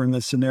safer in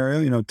this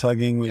scenario,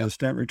 tugging with a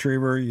stent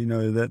retriever,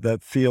 that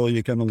feel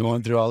you kind of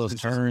Going through all those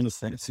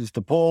turns. It's just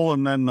a pull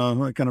and then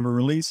kind of a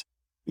release,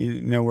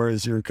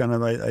 whereas you're kind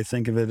of, I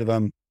think of it, if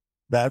I'm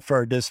that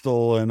far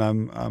distal and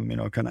I'm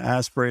kind of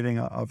aspirating,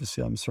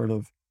 obviously I'm sort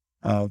of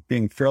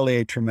being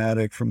fairly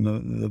atraumatic from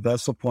the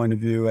vessel point of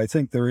view. I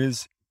think there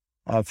is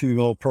a few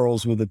little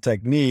pearls with the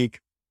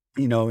technique,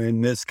 in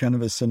this kind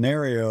of a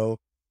scenario.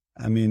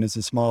 I mean, it's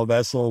a small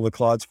vessel, the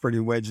clot's pretty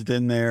wedged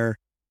in there.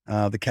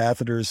 The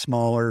catheter is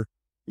smaller,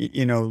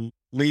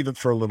 leave it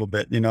for a little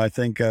bit. I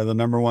think the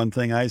number one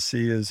thing I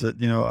see is that,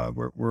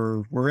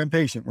 we're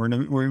impatient.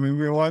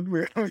 We want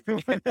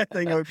that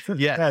thing out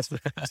fast.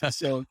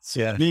 So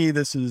to me,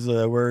 this is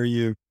where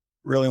you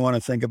really want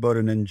to think about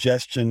an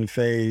ingestion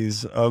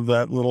phase of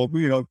that little,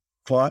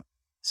 clot.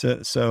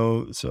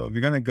 So if you're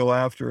going to go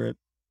after it,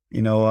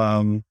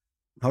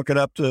 hook it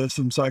up to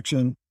some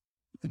suction,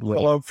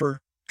 pull out for a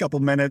couple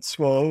minutes.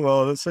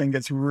 Well, this thing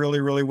gets really,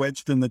 really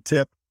wedged in the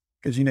tip.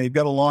 Because, you've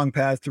got a long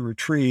path to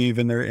retrieve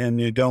and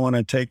you don't want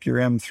to take your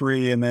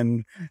M3 and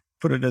then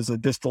put it as a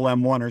distal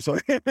M1 or so.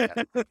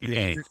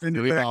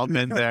 We've all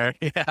been there.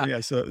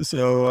 Yeah.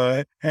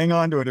 So hang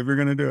on to it if you're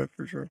going to do it,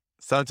 for sure.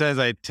 Sometimes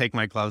I take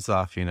my gloves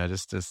off,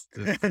 just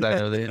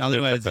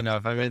otherwise,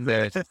 if I'm in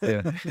there, just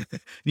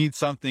need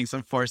something,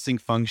 some forcing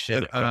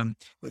function.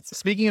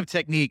 Speaking of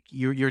technique,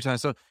 you're talking,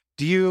 so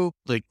do you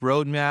like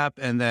roadmap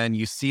and then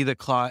you see the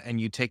clot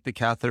and you take the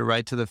catheter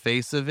right to the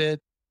face of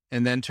it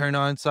and then turn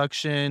on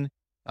suction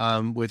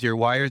with your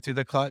wire through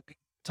the clot?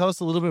 Tell us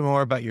a little bit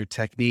more about your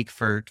technique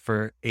for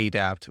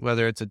ADAPT,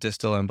 whether it's a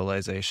distal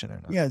embolization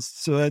or not. Yes.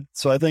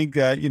 So I think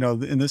that,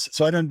 in this,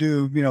 so I don't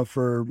do,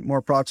 for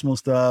more proximal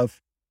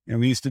stuff,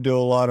 we used to do a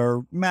lot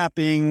of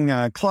mapping,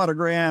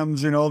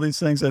 clotograms, all these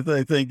things. I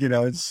think,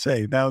 it's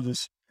safe. Now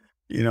just,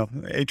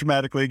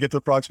 atraumatically get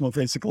the proximal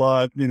face of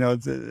clot,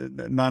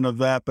 none of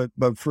that.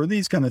 But for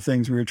these kind of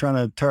things, we were trying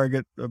to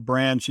target a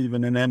branch,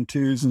 even in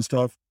M2s and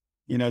stuff.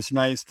 It's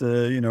nice to,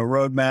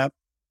 roadmap.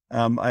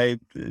 I,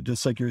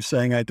 just like you're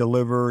saying, I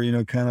deliver,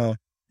 kind of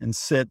and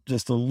sit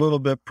just a little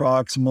bit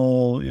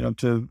proximal,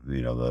 to,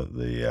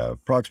 the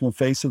proximal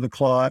face of the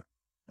clot,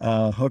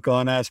 hook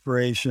on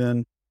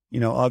aspiration.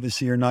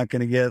 Obviously you're not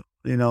going to get,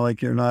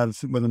 like you're not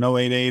with an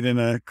 088 and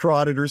a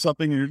carotid or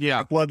something,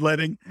 you're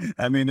bloodletting.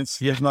 I mean,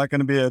 there's not going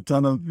to be a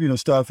ton of,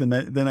 stuff. And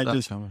then I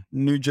just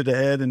nudge it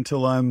ahead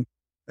until I'm.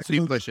 So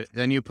you push it,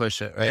 then you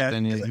push it, right?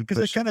 Yeah, because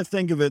I kind of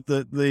think of it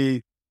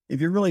that if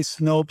you really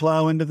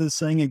snowplow into this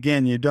thing,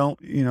 again, you don't,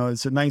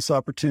 it's a nice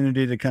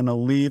opportunity to kind of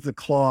leave the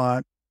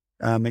clot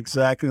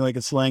exactly like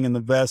it's laying in the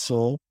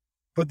vessel,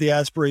 put the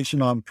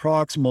aspiration on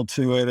proximal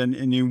to it,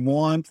 and you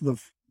want the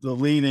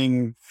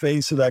leading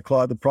face of that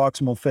clot, the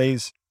proximal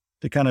face,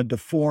 to kind of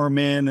deform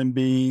in and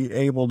be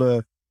able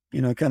to,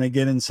 kind of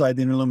get inside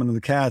the inner lumen of the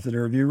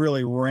catheter. If you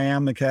really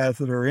ram the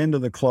catheter into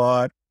the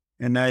clot,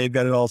 and now you've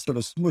got it all sort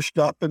of smushed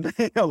up and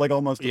like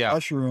almost a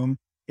mushroom,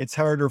 it's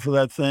harder for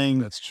that thing.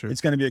 That's true. It's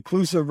going to be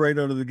occlusive right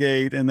out of the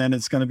gate, and then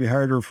it's going to be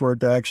harder for it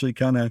to actually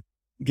kind of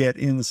get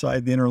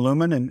inside the inner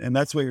lumen. And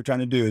that's what you're trying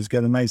to do, is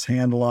get a nice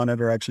handle on it,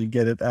 or actually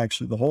get it,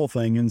 the whole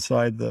thing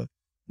inside the,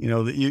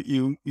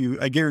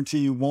 I guarantee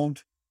you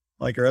won't,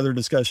 like our other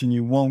discussion,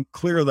 you won't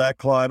clear that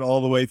clot all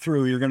the way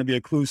through. You're going to be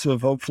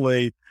occlusive,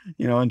 hopefully,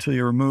 until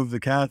you remove the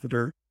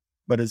catheter.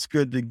 But it's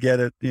good to get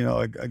it,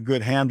 a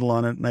good handle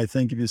on it. And I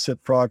think if you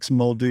sit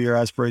proximal, do your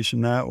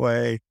aspiration that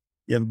way,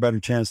 you have a better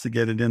chance to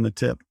get it in the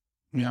tip.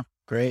 Yeah.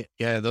 Great.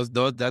 Yeah.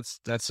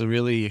 That's a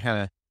really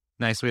kind of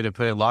nice way to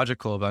put it,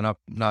 logical about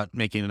not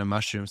making it a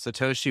mushroom.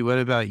 Satoshi, what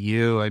about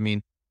you? I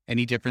mean,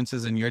 any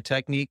differences in your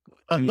technique?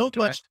 Not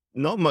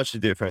much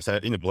difference.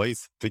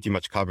 Blaze pretty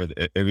much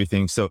covered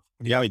everything. So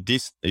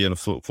this,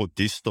 for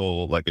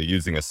distal, like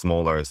using a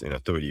smaller,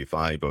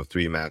 35 or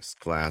 3 max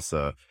class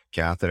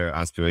catheter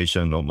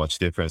aspiration, not much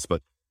difference.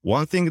 But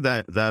one thing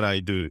that I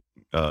do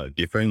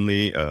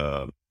differently,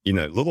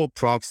 little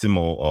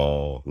proximal,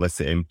 or let's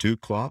say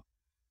M2 clot,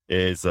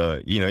 is,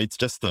 it's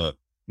just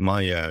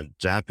my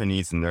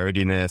Japanese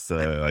nerdiness,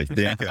 I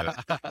think,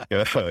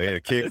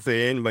 kicks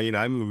in. But,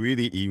 I'm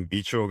really in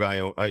vitro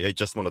guy. I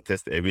just want to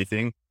test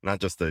everything, not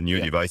just the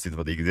new devices,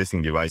 but the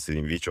existing devices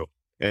in vitro.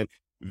 And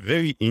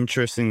very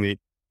interestingly,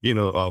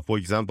 For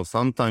example,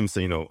 sometimes,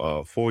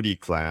 40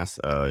 class,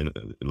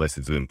 let's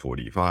assume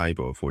 45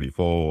 or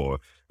 44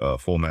 or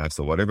 4 max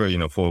or whatever,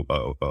 for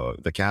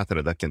the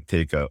catheter that can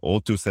take a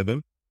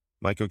 027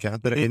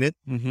 microcatheter in it.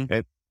 Mm-hmm.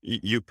 And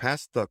you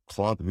pass the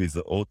clot with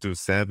the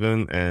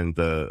 027 and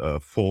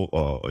full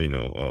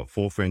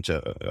French,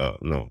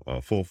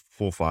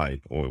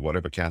 445 or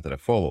whatever catheter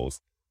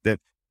follows. Then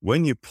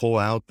when you pull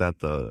out that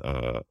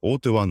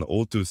 021,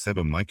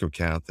 027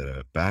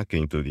 microcatheter back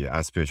into the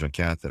aspiration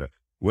catheter,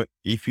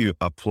 if you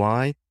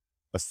apply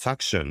a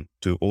suction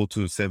to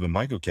 027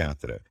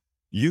 microcatheter,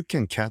 you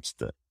can catch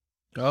the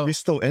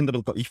crystal end of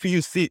the clot. If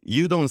you see,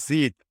 you don't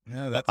see it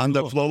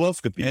under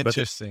fluoroscopy.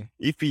 Interesting.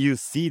 But if you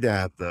see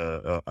that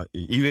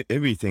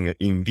everything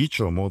in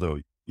vitro model,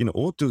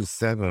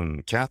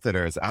 027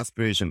 catheters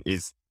aspiration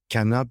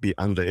cannot be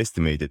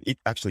underestimated. It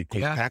actually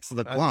compacts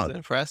the clot. That's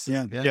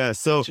impressive. Yeah.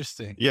 So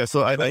interesting. Yeah.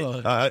 So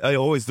I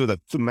always do that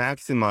to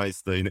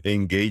maximize the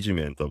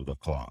engagement of the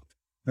clot.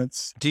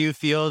 Do you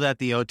feel that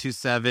the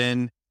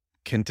 027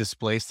 can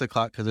displace the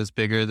clot because it's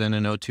bigger than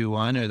an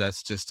 021, or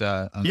that's just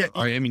or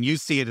I mean, you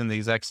see it in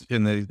these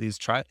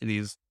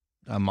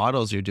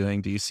models you're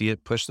doing. Do you see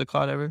it push the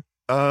clot ever?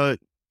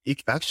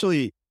 It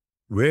actually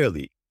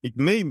rarely. It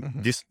may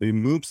it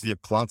moves the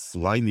clot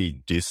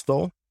slightly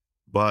distal,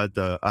 but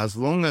as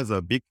long as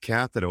a big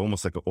catheter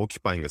almost like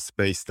occupying a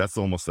space, that's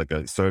almost like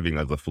serving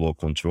as a flow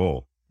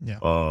control.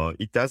 Yeah.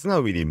 It does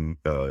not really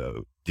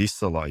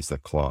distalize the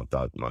clot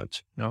that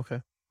much.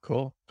 Okay.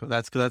 Cool.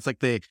 That's like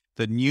the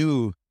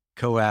new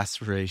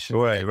co-aspiration.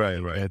 Right.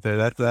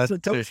 That's a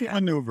Satoshi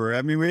maneuver.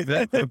 I mean,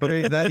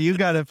 that you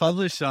got to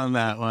publish on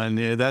that one.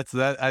 Yeah,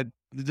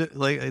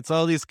 it's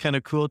all these kind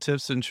of cool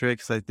tips and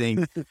tricks. I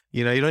think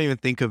you don't even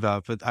think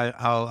about, but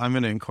I'm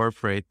going to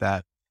incorporate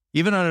that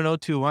even on an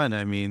 021.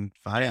 I mean,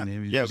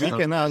 fine. Yeah, we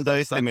cannot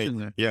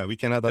underestimate. Yeah, we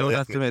cannot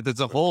underestimate. There's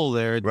a hole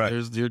there. Right.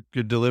 You're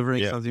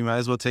delivering something. You might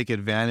as well take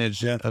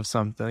advantage of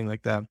something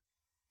like that.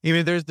 I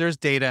mean, there's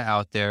data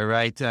out there,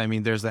 right? I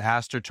mean, there's the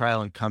Astor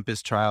trial and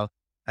Compass trial.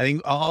 I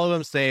think all of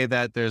them say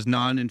that there's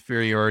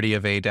non-inferiority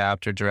of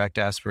ADAPT or direct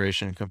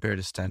aspiration compared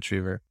to stent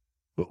retriever.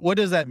 What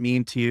does that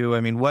mean to you? I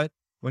mean,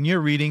 when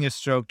you're reading a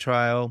stroke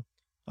trial,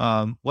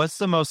 what's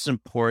the most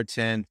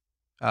important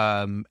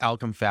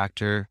outcome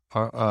factor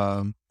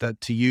that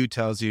to you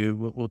tells you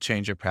will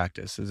change your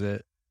practice? Is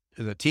it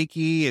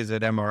TICI? Is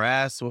it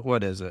MRS?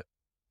 What is it?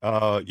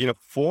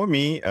 For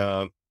me,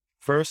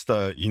 first,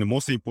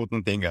 most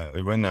important thing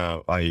when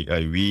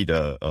I read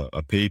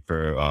a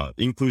paper,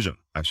 inclusion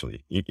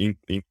actually,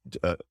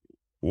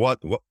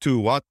 what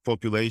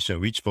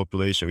population, which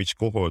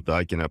cohort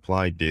I can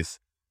apply this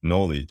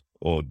knowledge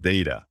or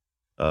data,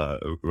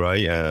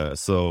 right?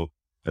 So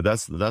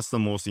that's the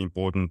most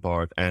important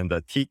part. And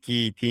the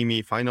TICI,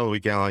 TIMI, final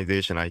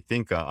recognition, I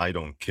think I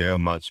don't care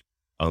much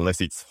unless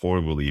it's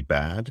horribly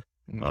bad.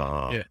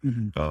 And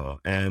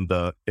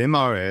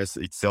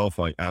MRS itself,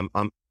 I'm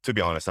to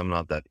be honest, I'm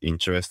not that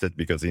interested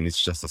because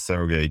it's just a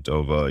surrogate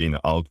of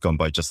outcome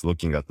by just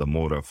looking at the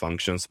motor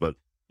functions. But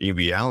in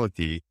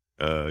reality,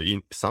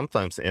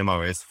 sometimes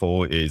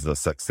MRS4 is a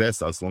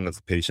success as long as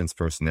the patient's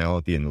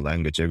personality and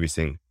language,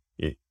 everything,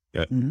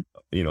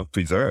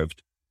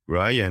 preserved,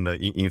 right? And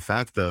in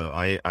fact,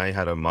 I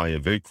had my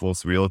very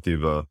close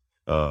relative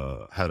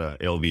had a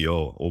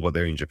LVO over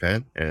there in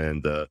Japan,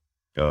 and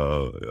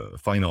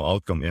final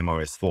outcome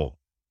MRS4,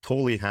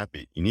 totally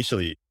happy.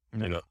 Initially,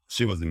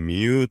 she was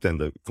mute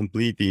and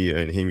completely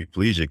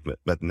hemiplegic,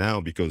 but now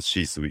because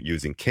she's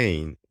using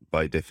cane,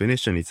 by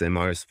definition, it's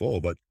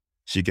MRS4, but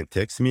she can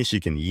text me,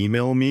 she can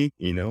email me,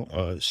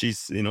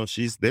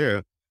 she's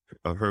there.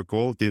 Her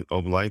quality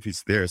of life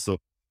is there. So,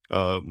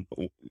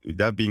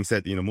 that being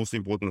said, most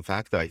important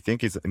factor, I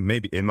think, is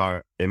maybe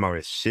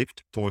MRS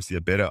shift towards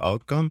a better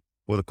outcome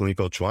for the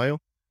clinical trial.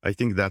 I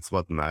think that's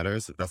what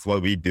matters. That's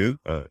what we do,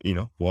 for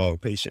our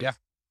patients.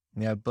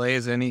 Yeah,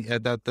 Blaise,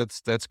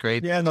 that's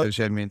great. Yeah, no,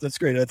 I mean, that's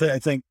great. I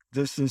think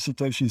this is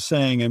Satoshi's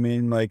saying. I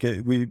mean, like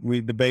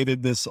we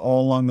debated this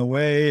all along the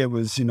way. It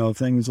was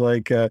things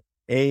like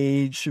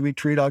age. Should we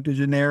treat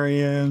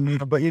octogenarian?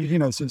 But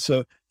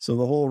so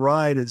the whole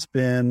ride has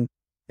been,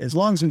 as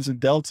long as it's a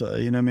delta.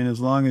 As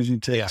long as you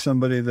take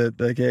somebody that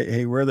like,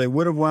 hey, where they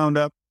would have wound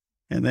up,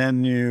 and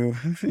then you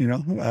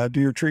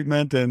do your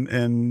treatment,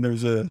 and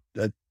there's a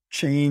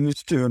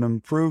change to an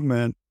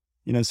improvement.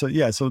 So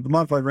the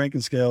modified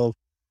Rankin scale.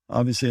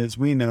 Obviously, as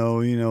we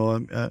know,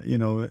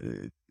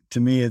 to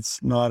me,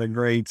 it's not a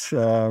great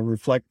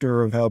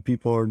reflector of how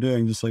people are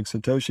doing. Just like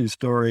Satoshi's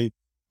story,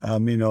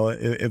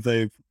 if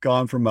they've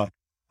gone from a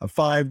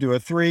 5 to a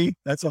 3,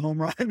 that's a home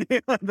run.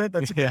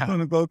 That's a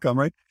clinical outcome,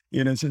 right?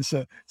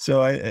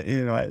 So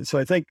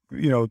I think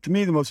to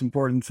me, the most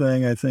important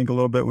thing, I think, a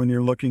little bit when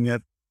you're looking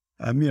at,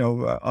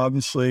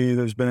 obviously,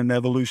 there's been an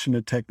evolution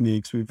of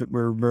techniques.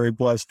 We're very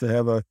blessed to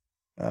have a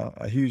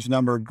huge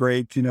number of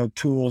great,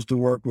 tools to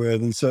work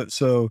with. And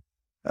so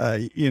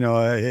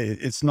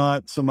it's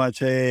not so much,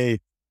 hey,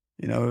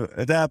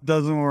 adapt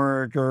doesn't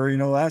work, or,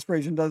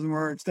 aspiration doesn't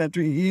work, stent,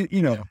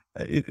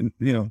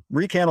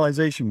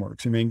 recanalization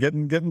works. I mean,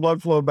 getting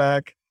blood flow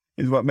back,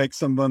 is what makes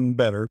someone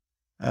better.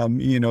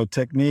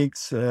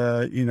 Techniques,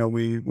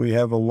 we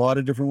have a lot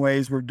of different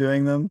ways we're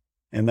doing them,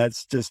 and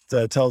that's just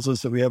tells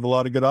us that we have a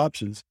lot of good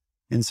options.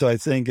 And so I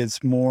think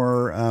it's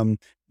more,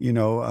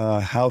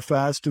 how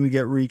fast do we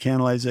get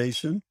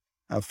recanalization?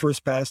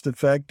 First pass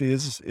effect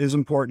is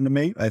important to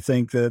me. I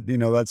think that,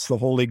 that's the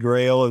holy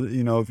grail,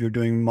 if you're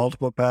doing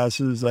multiple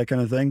passes, that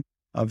kind of thing.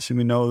 Obviously,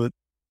 we know that,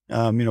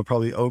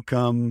 probably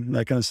outcome,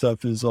 that kind of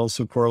stuff is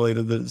also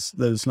correlated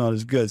that it's not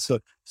as good. So,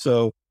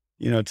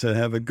 to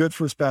have a good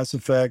first pass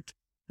effect,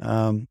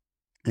 and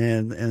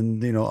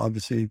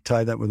obviously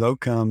tie that with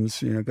outcomes,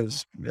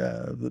 because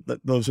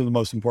those are the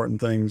most important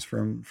things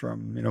from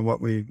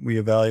what we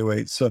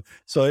evaluate. So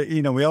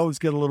we always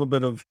get a little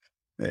bit of,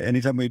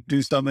 anytime we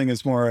do something,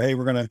 it's more, hey,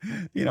 we're gonna,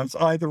 it's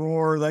either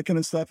or, that kind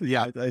of stuff.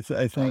 Yeah, I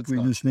think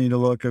we just need to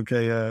look,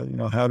 okay,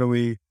 how do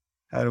we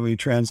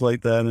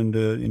translate that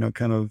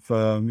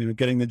into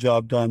getting the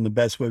job done the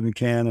best way we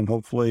can, and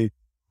hopefully,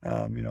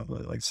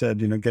 like I said,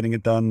 getting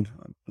it done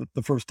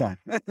the first time.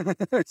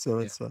 So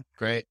that's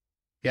great.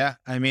 Yeah.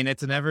 I mean,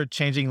 it's an ever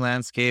changing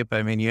landscape.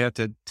 I mean, you have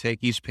to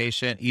take each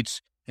patient,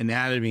 each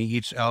anatomy,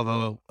 each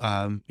elbow,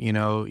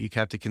 you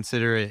have to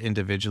consider it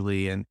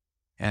individually.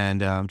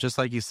 And just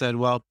like you said,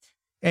 well,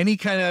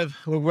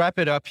 we'll wrap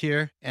it up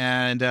here.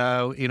 And,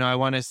 I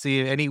want to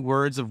see any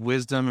words of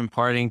wisdom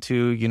imparting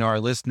to, our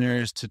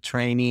listeners, to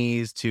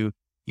trainees, to,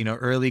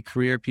 early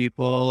career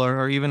people,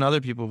 or even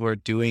other people who are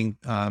doing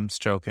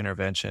stroke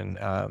intervention.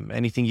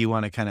 Anything you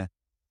want to kind of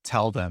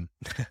tell them?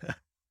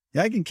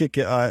 Yeah, I can kick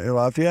it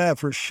off. Yeah,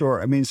 for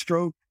sure. I mean,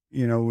 stroke,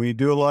 we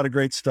do a lot of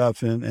great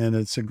stuff, and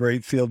it's a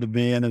great field to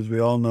be in, as we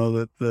all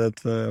know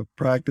that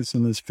practice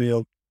in this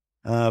field.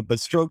 But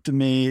stroke to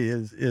me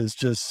is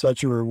just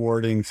such a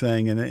rewarding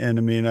thing. And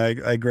I mean,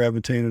 I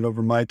gravitated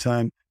over my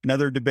time.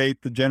 Another debate,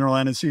 the general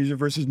anesthesia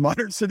versus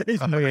moderate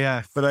sedation. Oh,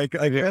 yeah. But I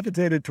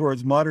gravitated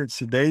towards moderate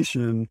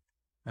sedation,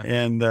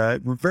 and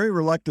very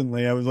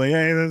reluctantly, I was like,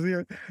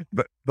 hey,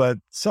 but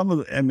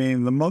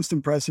the most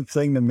impressive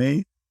thing to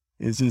me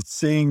is just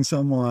seeing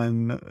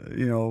someone,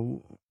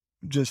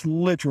 just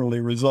literally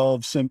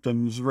resolve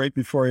symptoms right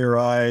before your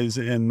eyes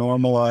and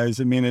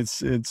normalize. I mean,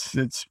 it's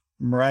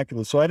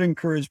miraculous. So I'd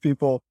encourage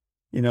people,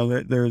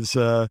 there's,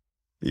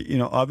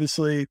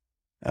 obviously,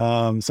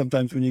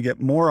 sometimes when you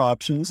get more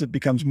options, it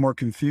becomes more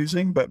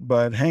confusing,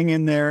 but hang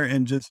in there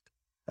and just,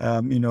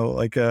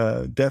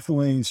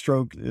 definitely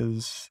stroke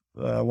is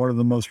one of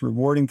the most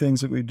rewarding things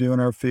that we do in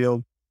our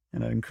field.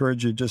 And I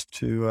encourage you just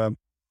to,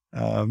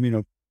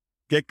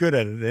 get good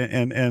at it.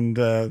 And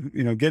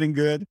getting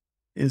good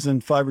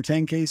isn't 5 or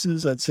 10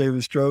 cases. I'd say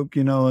with stroke,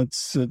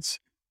 it's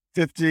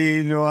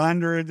 50 to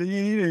 100.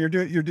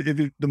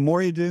 The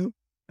more you do,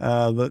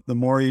 the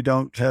more you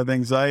don't have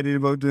anxiety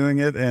about doing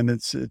it. And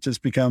it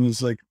just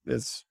becomes like,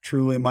 it's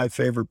truly my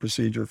favorite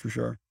procedure for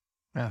sure.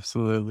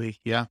 Absolutely.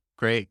 Yeah.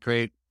 Great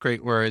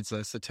words.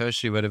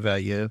 Satoshi, what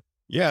about you?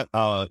 Yeah.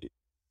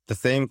 The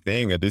same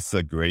thing. This is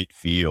a great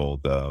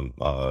field.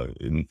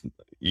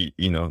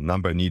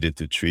 Number needed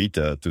to treat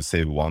to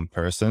save one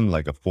person,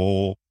 like a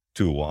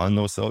 4-to-1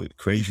 or so.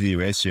 Crazy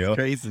ratio.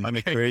 Crazy. I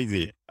mean,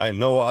 crazy. I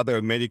know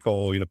other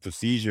medical,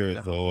 procedures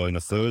or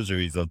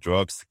surgeries or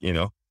drugs.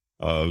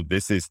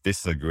 This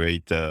is a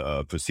great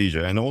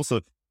procedure, and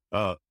also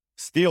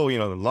still,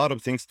 a lot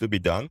of things to be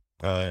done,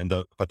 and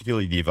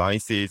particularly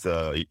devices.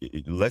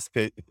 Less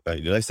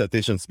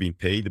attention's being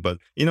paid, but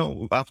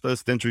after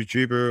stent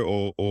retriever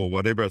or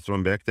whatever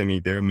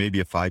thrombectomy, there may be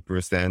a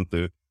 5%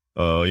 to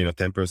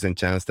 10%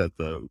 chance that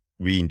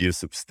we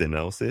induce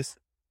stenosis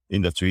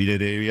in the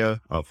treated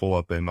area.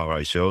 Follow-up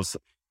MRI shows.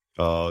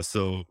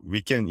 So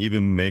we can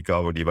even make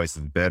our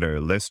devices better,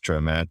 less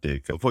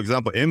traumatic. For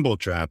example,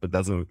 EmboTrap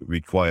doesn't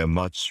require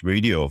much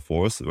radial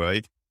force,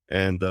 right?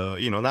 And,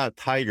 not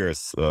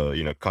Tiger's,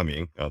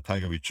 coming,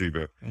 Tiger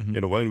Retriever.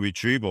 Mm-hmm. When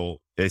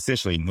retrieval,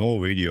 essentially no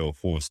radial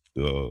force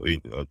to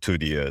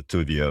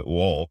the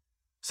wall.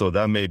 So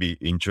that may be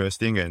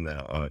interesting. And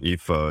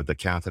if the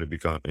catheter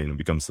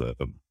becomes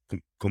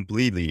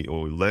completely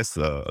or less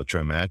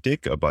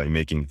traumatic by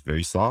making it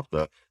very soft,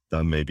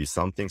 that may be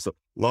something. So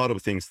a lot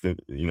of things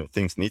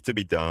things need to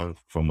be done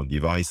from a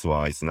device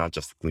wise, not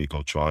just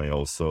clinical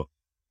trials. So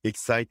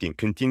exciting,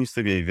 continues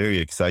to be very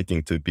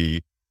exciting to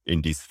be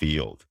in this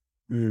field.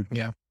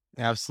 Yeah,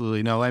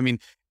 absolutely. No, I mean,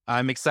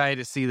 I'm excited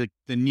to see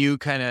the new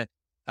kind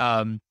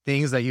of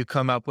things that you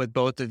come up with,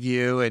 both of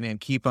you, and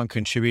keep on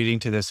contributing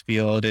to this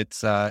field.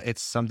 It's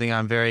something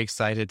I'm very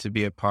excited to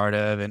be a part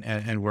of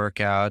and work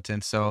out.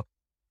 And so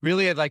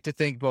really, I'd like to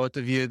thank both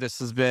of you. This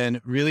has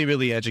been really,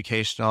 really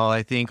educational.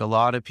 I think a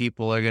lot of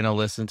people are going to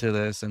listen to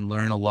this and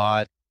learn a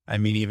lot. I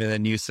mean, even the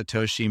new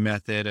Satoshi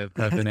method of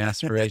an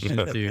aspiration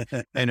to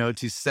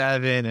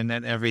N027 and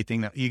then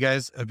everything. You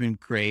guys have been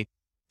great.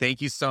 Thank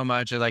you so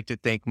much. I'd like to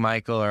thank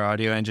Michael, our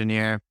audio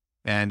engineer,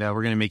 and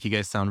we're going to make you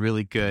guys sound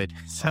really good.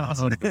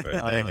 So,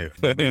 thank you.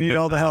 We need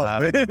all the help.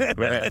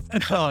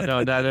 Oh,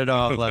 no, not at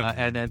all.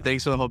 And then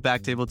thanks for the whole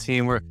Backtable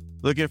team. We're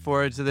looking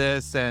forward to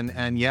this.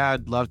 And yeah,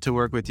 I'd love to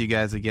work with you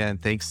guys again.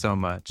 Thanks so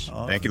much.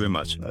 Thank you very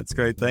much. That's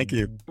great. Thank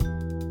you.